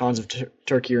interested in Khans of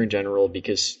Tarkir in general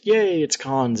because, yay, it's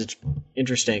Khans, it's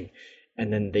interesting.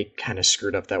 And then they kind of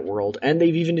screwed up that world. And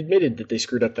they've even admitted that they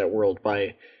screwed up that world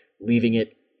by leaving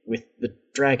it with the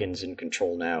dragons in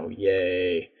control now.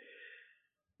 Yay.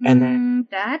 And then,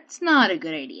 that's not a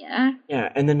good idea.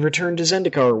 Yeah, and then Return to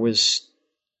Zendikar was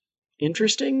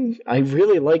interesting. I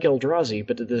really like Eldrazi,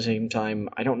 but at the same time,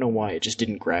 I don't know why, it just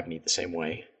didn't grab me the same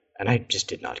way. And I just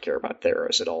did not care about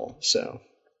Theros at all, so...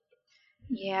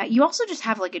 Yeah, you also just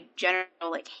have, like, a general,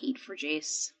 like, hate for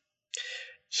Jace.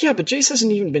 Yeah, but Jace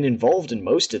hasn't even been involved in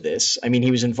most of this. I mean,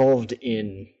 he was involved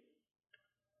in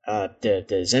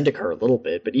the Zendikar a little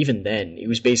bit, but even then, it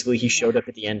was basically he showed up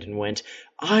at the end and went,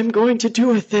 I'm going to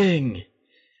do a thing!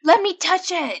 Let me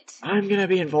touch it! I'm gonna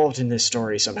be involved in this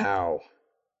story somehow.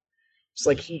 It's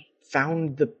like he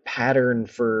found the pattern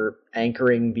for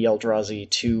anchoring the Eldrazi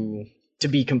to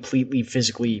be completely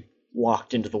physically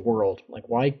locked into the world. Like,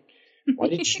 why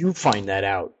did you find that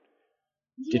out?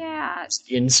 Yeah.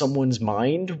 In someone's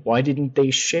mind? Why didn't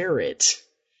they share it?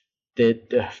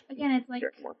 Again, it's like,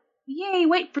 yay,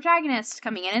 white protagonist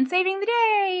coming in and saving the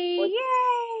day! What?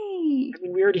 Yay! I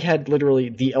mean, we already had literally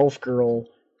the elf girl,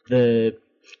 the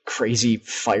crazy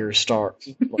Firestar,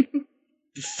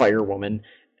 fire woman,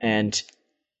 and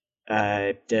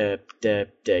the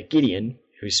Gideon,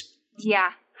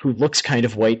 who looks kind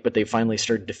of white, but they finally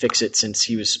started to fix it since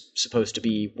he was supposed to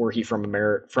be, were he from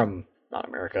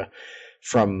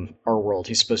from our world,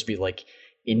 he's supposed to be like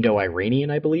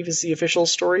Indo-Iranian, I believe is the official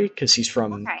story, because he's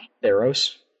from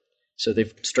Theros. So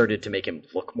they've started to make him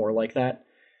look more like that.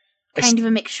 Kind of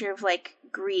a mixture of like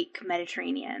Greek,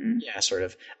 Mediterranean. Yeah, sort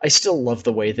of. I still love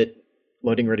the way that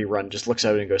Loading Ready Run just looks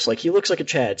out and goes, like, he looks like a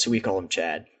Chad, so we call him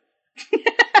Chad.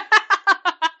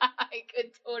 I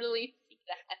could totally see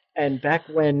that. And back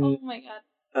when... Oh my god.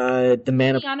 The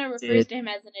Mana Tiana refers to him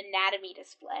as an anatomy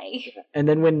display. And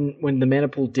then when the Mana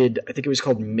Pool did, I think it was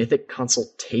called Mythic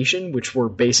Consultation, which were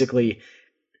basically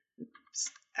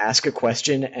ask a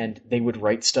question and they would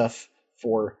write stuff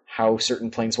for how certain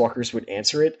planeswalkers would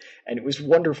answer it. And it was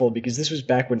wonderful because this was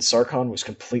back when Sarkhan was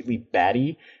completely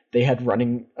batty. They had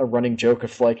a running joke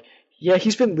of like, yeah,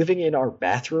 he's been living in our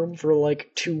bathroom for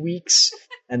like 2 weeks.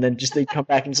 And then just they come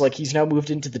back and it's like, he's now moved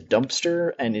into the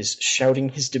dumpster and is shouting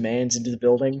his demands into the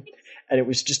building. And it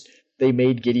was just, they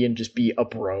made Gideon just be a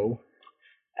bro.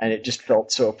 And it just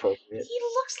felt so appropriate. He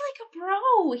looks like a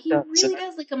bro. He really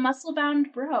does, like a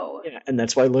muscle-bound bro. Yeah, and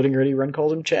that's why Loading Ready Run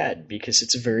called him Chad, because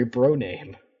it's a very bro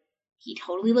name. He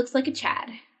totally looks like a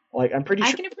Chad. Like, I'm pretty sure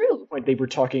I can approve. Like, they were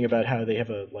talking about how they have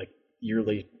a, like,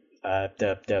 yearly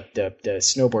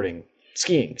snowboarding,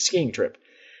 skiing trip.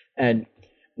 And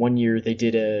one year they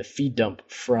did a feed dump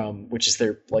from, which is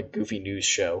their, like, goofy news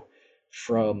show,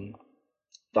 from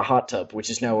the hot tub,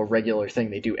 which is now a regular thing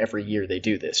they do every year they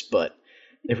do this, but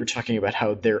they were talking about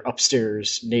how their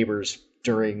upstairs neighbors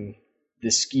during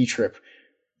this ski trip,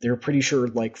 they were pretty sure,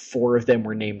 like, 4 of them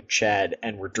were named Chad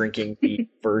and were drinking the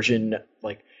version,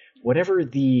 like, whatever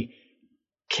the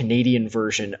Canadian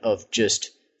version of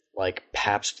just, like,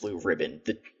 Pabst Blue Ribbon,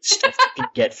 the stuff you can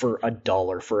get for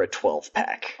 $1 for a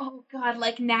 12-pack. Oh god,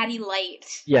 like Natty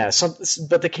Light. Yeah,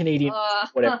 but the Canadian,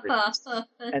 whatever it is.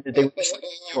 And they were just, like,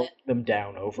 throwing them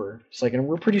down over. It's like, and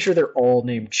we're pretty sure they're all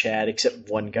named Chad except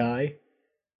one guy.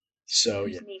 So,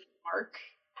 Who's named Mark?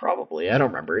 Probably. I don't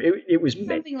remember. It was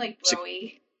something like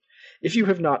Broy. If you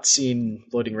have not seen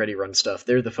Loading Ready Run stuff,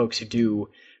 they're the folks who do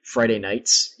Friday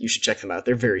nights. You should check them out.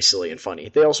 They're very silly and funny.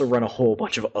 They also run a whole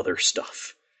bunch of other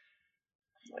stuff.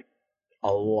 Like,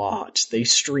 a lot. They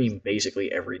stream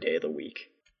basically every day of the week.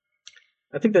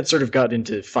 I think that sort of got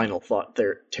into final thought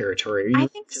territory. I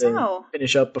think so.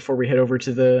 Finish up before we head over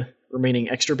to the remaining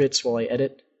extra bits while I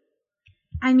edit?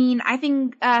 I mean, I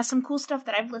think some cool stuff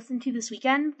that I've listened to this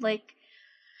weekend, like,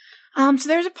 so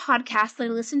there's a podcast that I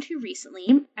listened to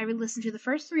recently. I listened to the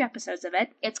first 3 episodes of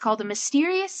it. It's called The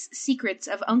Mysterious Secrets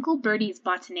of Uncle Bertie's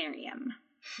Botanarium.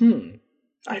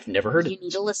 I've never heard of it. You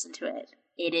need to listen to it.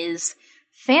 It is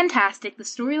fantastic. The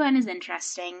storyline is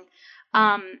interesting.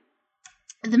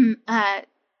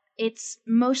 It's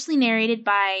mostly narrated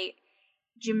by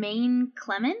Jermaine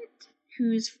Clement,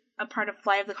 who's a part of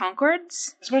Flight of the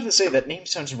Conchords. I was about to say, that name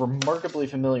sounds remarkably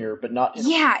familiar, but not in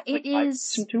it is. I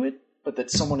listen to it, but that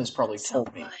someone has probably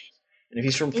told me. And if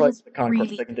he's from Flight of the Conchords,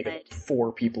 really I can think of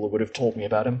 4 people who would have told me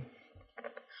about him.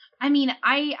 I mean,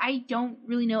 I don't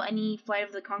really know any Flight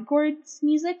of the Conchords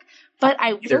music, but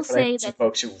I will say that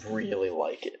folks who really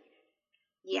like it.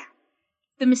 Yeah.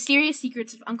 The Mysterious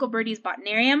Secrets of Uncle Bertie's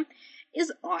Botanarium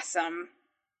is awesome.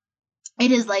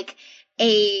 It is like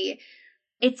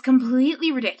it's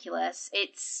completely ridiculous.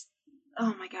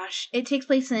 Oh my gosh. It takes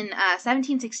place in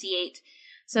 1768.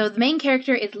 So the main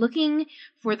character is looking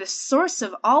for the source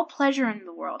of all pleasure in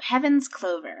the world, heaven's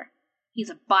clover.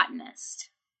 He's a botanist.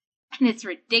 And it's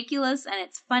ridiculous, and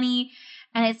it's funny,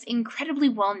 and it's incredibly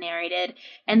well narrated,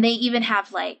 and they even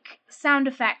have, like, sound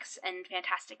effects and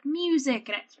fantastic music,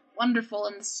 and it's wonderful,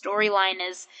 and the storyline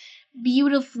is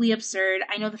beautifully absurd.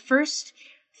 I know the first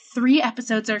 3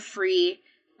 episodes are free,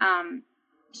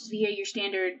 just via your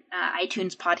standard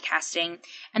iTunes podcasting,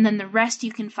 and then the rest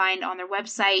you can find on their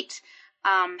website,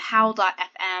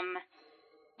 howl.fm,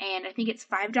 and I think it's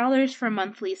 $5 for a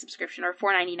monthly subscription, or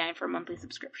 $4.99 for a monthly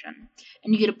subscription.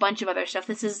 And you get a bunch of other stuff.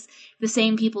 This is the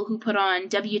same people who put on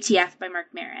WTF by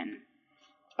Mark Maron.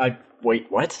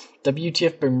 Wait, what?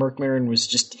 WTF by Mark Maron was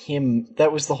just him.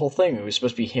 That was the whole thing. It was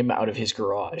supposed to be him out of his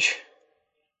garage.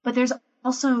 But there's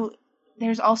also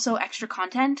extra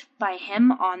content by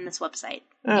him on this website,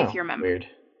 if you remember. Weird.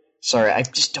 Sorry, I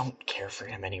just don't care for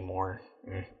him anymore.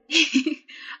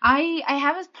 I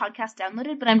have his podcast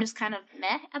downloaded, but I'm just kind of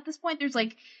meh at this point. There's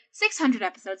like 600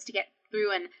 episodes to get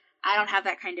through, and I don't have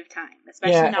that kind of time,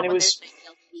 especially not when there's things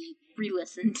to be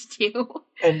re-listened to.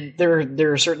 And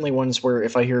there are certainly ones where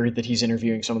if I hear that he's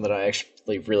interviewing someone that I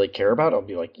actually really care about, I'll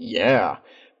be like, yeah.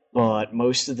 But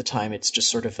most of the time it's just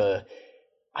sort of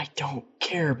I don't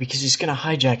care because he's going to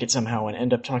hijack it somehow and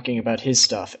end up talking about his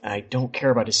stuff, and I don't care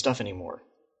about his stuff anymore.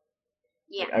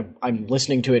 Yeah. I'm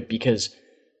listening to it because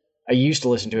I used to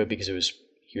listen to it because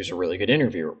he was a really good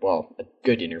interviewer. Well, a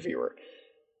good interviewer.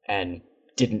 And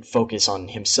didn't focus on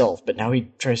himself. But now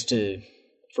he tries to,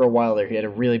 for a while there, he had a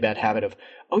really bad habit of,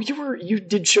 you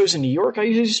did shows in New York? I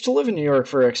used to live in New York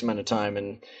for X amount of time,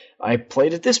 and I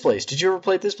played at this place. Did you ever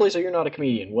play at this place? Oh, you're not a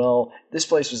comedian. Well, this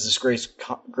place was this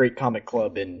great comic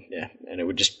club, and it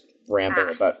would just ramble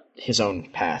about his own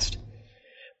past.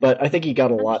 But I think he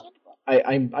got a lot.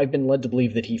 I've been led to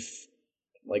believe that he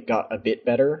got a bit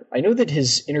better. I know that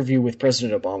his interview with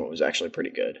President Obama was actually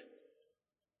pretty good.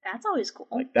 That's always cool.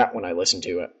 Like that one I listened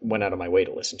to, went out of my way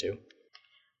to listen to.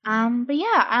 But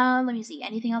yeah, let me see.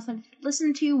 Anything else I've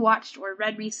listened to, watched, or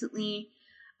read recently?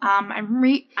 I'm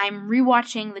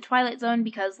rewatching The Twilight Zone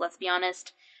because, let's be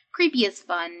honest, creepy is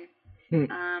fun.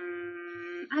 I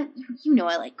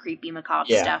like creepy,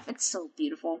 macabre stuff. It's so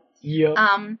beautiful. Yep.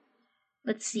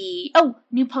 Let's see. Oh,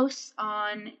 new posts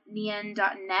on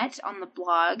neon.net on the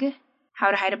blog.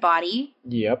 How to Hide a Body.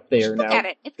 Yep, they are now. Look at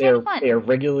it. It's kind of fun. They are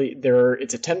regularly.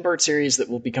 It's a 10-part series that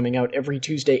will be coming out every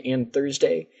Tuesday and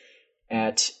Thursday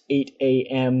at 8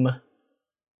 a.m.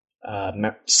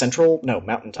 Central. No,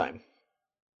 Mountain Time.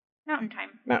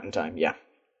 Mountain Time. Yeah.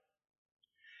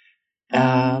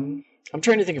 I'm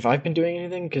trying to think if I've been doing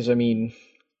anything because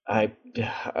I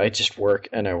just work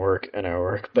and I work and I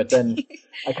work, but then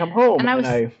I come home and I was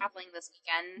traveling this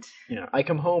weekend. Yeah, I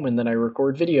come home and then I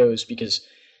record videos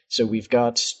so we've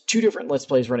got 2 different Let's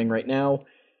Plays running right now.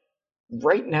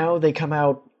 Right now they come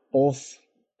out both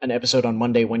an episode on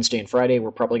Monday, Wednesday, and Friday.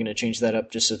 We're probably going to change that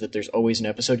up just so that there's always an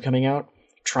episode coming out.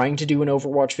 Trying to do an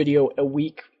Overwatch video a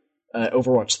week,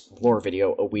 Overwatch lore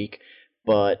video a week,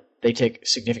 but they take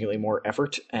significantly more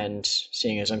effort, and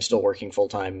seeing as I'm still working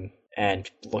full-time and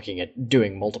looking at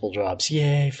doing multiple jobs,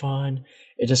 yay, fun,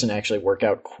 it doesn't actually work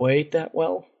out quite that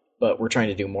well, but we're trying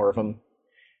to do more of them.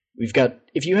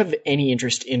 If you have any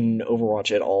interest in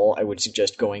Overwatch at all, I would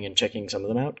suggest going and checking some of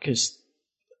them out, because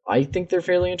I think they're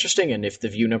fairly interesting, and if the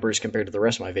view numbers compared to the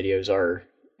rest of my videos are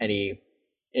any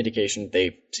indication,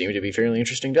 they seem to be fairly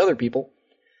interesting to other people.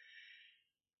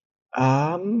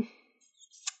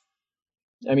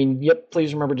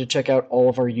 Please remember to check out all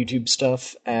of our YouTube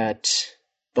stuff at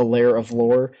The Lair of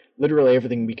Lore. Literally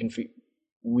everything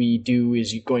we do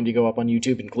is going to go up on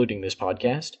YouTube, including this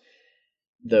podcast.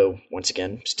 Though, once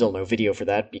again, still no video for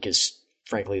that, because,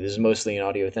 frankly, this is mostly an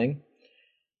audio thing.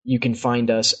 You can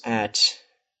find us at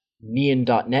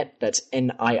nian.net, that's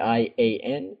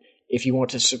Niian. If you want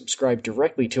to subscribe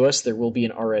directly to us, there will be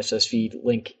an RSS feed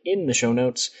link in the show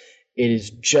notes. It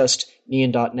is just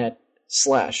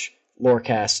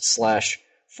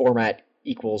nian.net/lorecast/format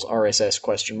equals RSS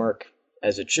question mark,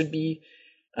 as it should be.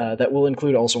 That will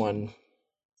include also on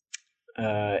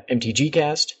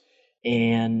MTGcast,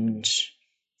 and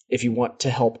if you want to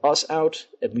help us out,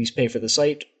 at least pay for the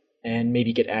site, and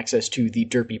maybe get access to the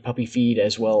Derpy Puppy feed,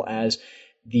 as well as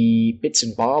the Bits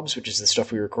and Bobs, which is the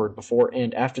stuff we record before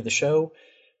and after the show,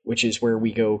 which is where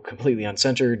we go completely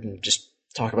uncensored and just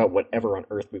talk about whatever on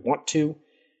earth we want to.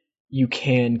 You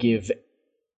can give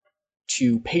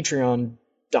to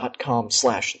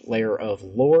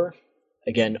patreon.com/layeroflore.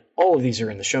 Again, all of these are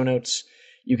in the show notes.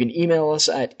 You can email us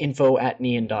at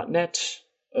info@neon.net.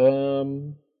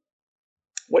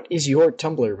 What is your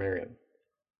Tumblr, Miriam?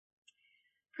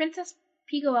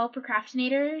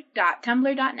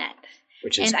 princesspigolprocrastinator.tumblr.net.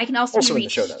 Which is and I can also in be the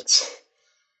show notes.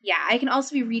 Yeah, I can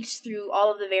also be reached through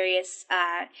all of the various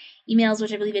emails,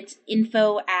 which I believe it's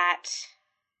info at...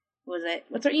 What was it?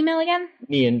 What's our email again?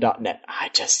 Neon.net. I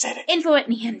just said it.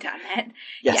 info@neon.net.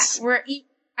 Yes. Yeah,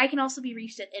 I can also be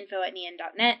reached at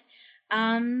info@neon.net.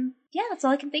 Yeah, that's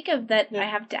all I can think of that I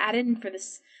have to add in for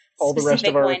this all the rest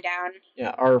of our wind down.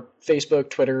 Yeah, our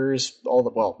Facebook, Twitters,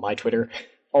 my Twitter,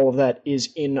 all of that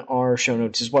is in our show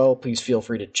notes as well. Please feel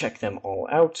free to check them all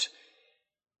out.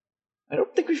 I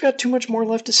don't think we've got too much more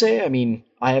left to say. I mean,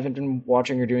 I haven't been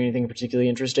watching or doing anything particularly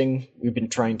interesting. We've been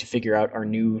trying to figure out our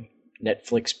new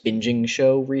Netflix binging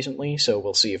show recently, so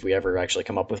we'll see if we ever actually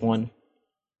come up with one.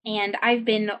 And I've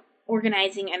been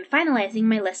organizing and finalizing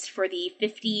my list for the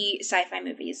 50 sci-fi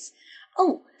movies.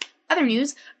 Oh, other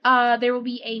news, there will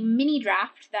be a mini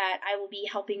draft that I will be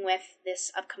helping with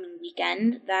this upcoming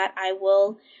weekend that I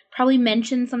will probably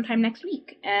mention sometime next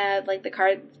week. Like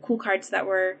the cool cards that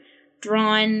were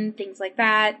drawn, things like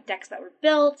that, decks that were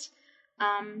built.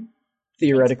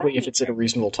 Theoretically, if it's at a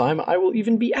reasonable time, I will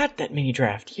even be at that mini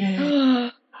draft.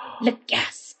 Yay! Look,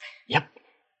 gasp! Yep.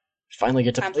 Finally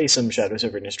get to play some Shadows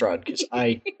over Innistrad, because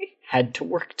I had to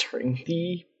work during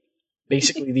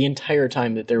basically the entire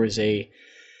time that there was a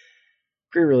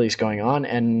pre-release going on,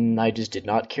 and I just did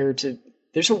not care to...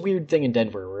 There's a weird thing in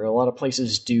Denver where a lot of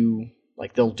places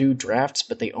they'll do drafts,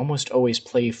 but they almost always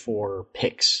play for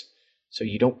picks. So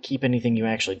you don't keep anything you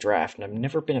actually draft, and I've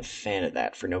never been a fan of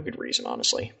that for no good reason,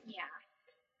 honestly. Yeah.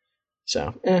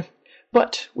 So,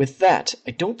 But with that,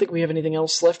 I don't think we have anything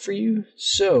else left for you,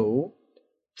 so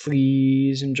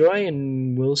please enjoy,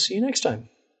 and we'll see you next time.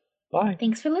 Bye.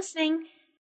 Thanks for listening.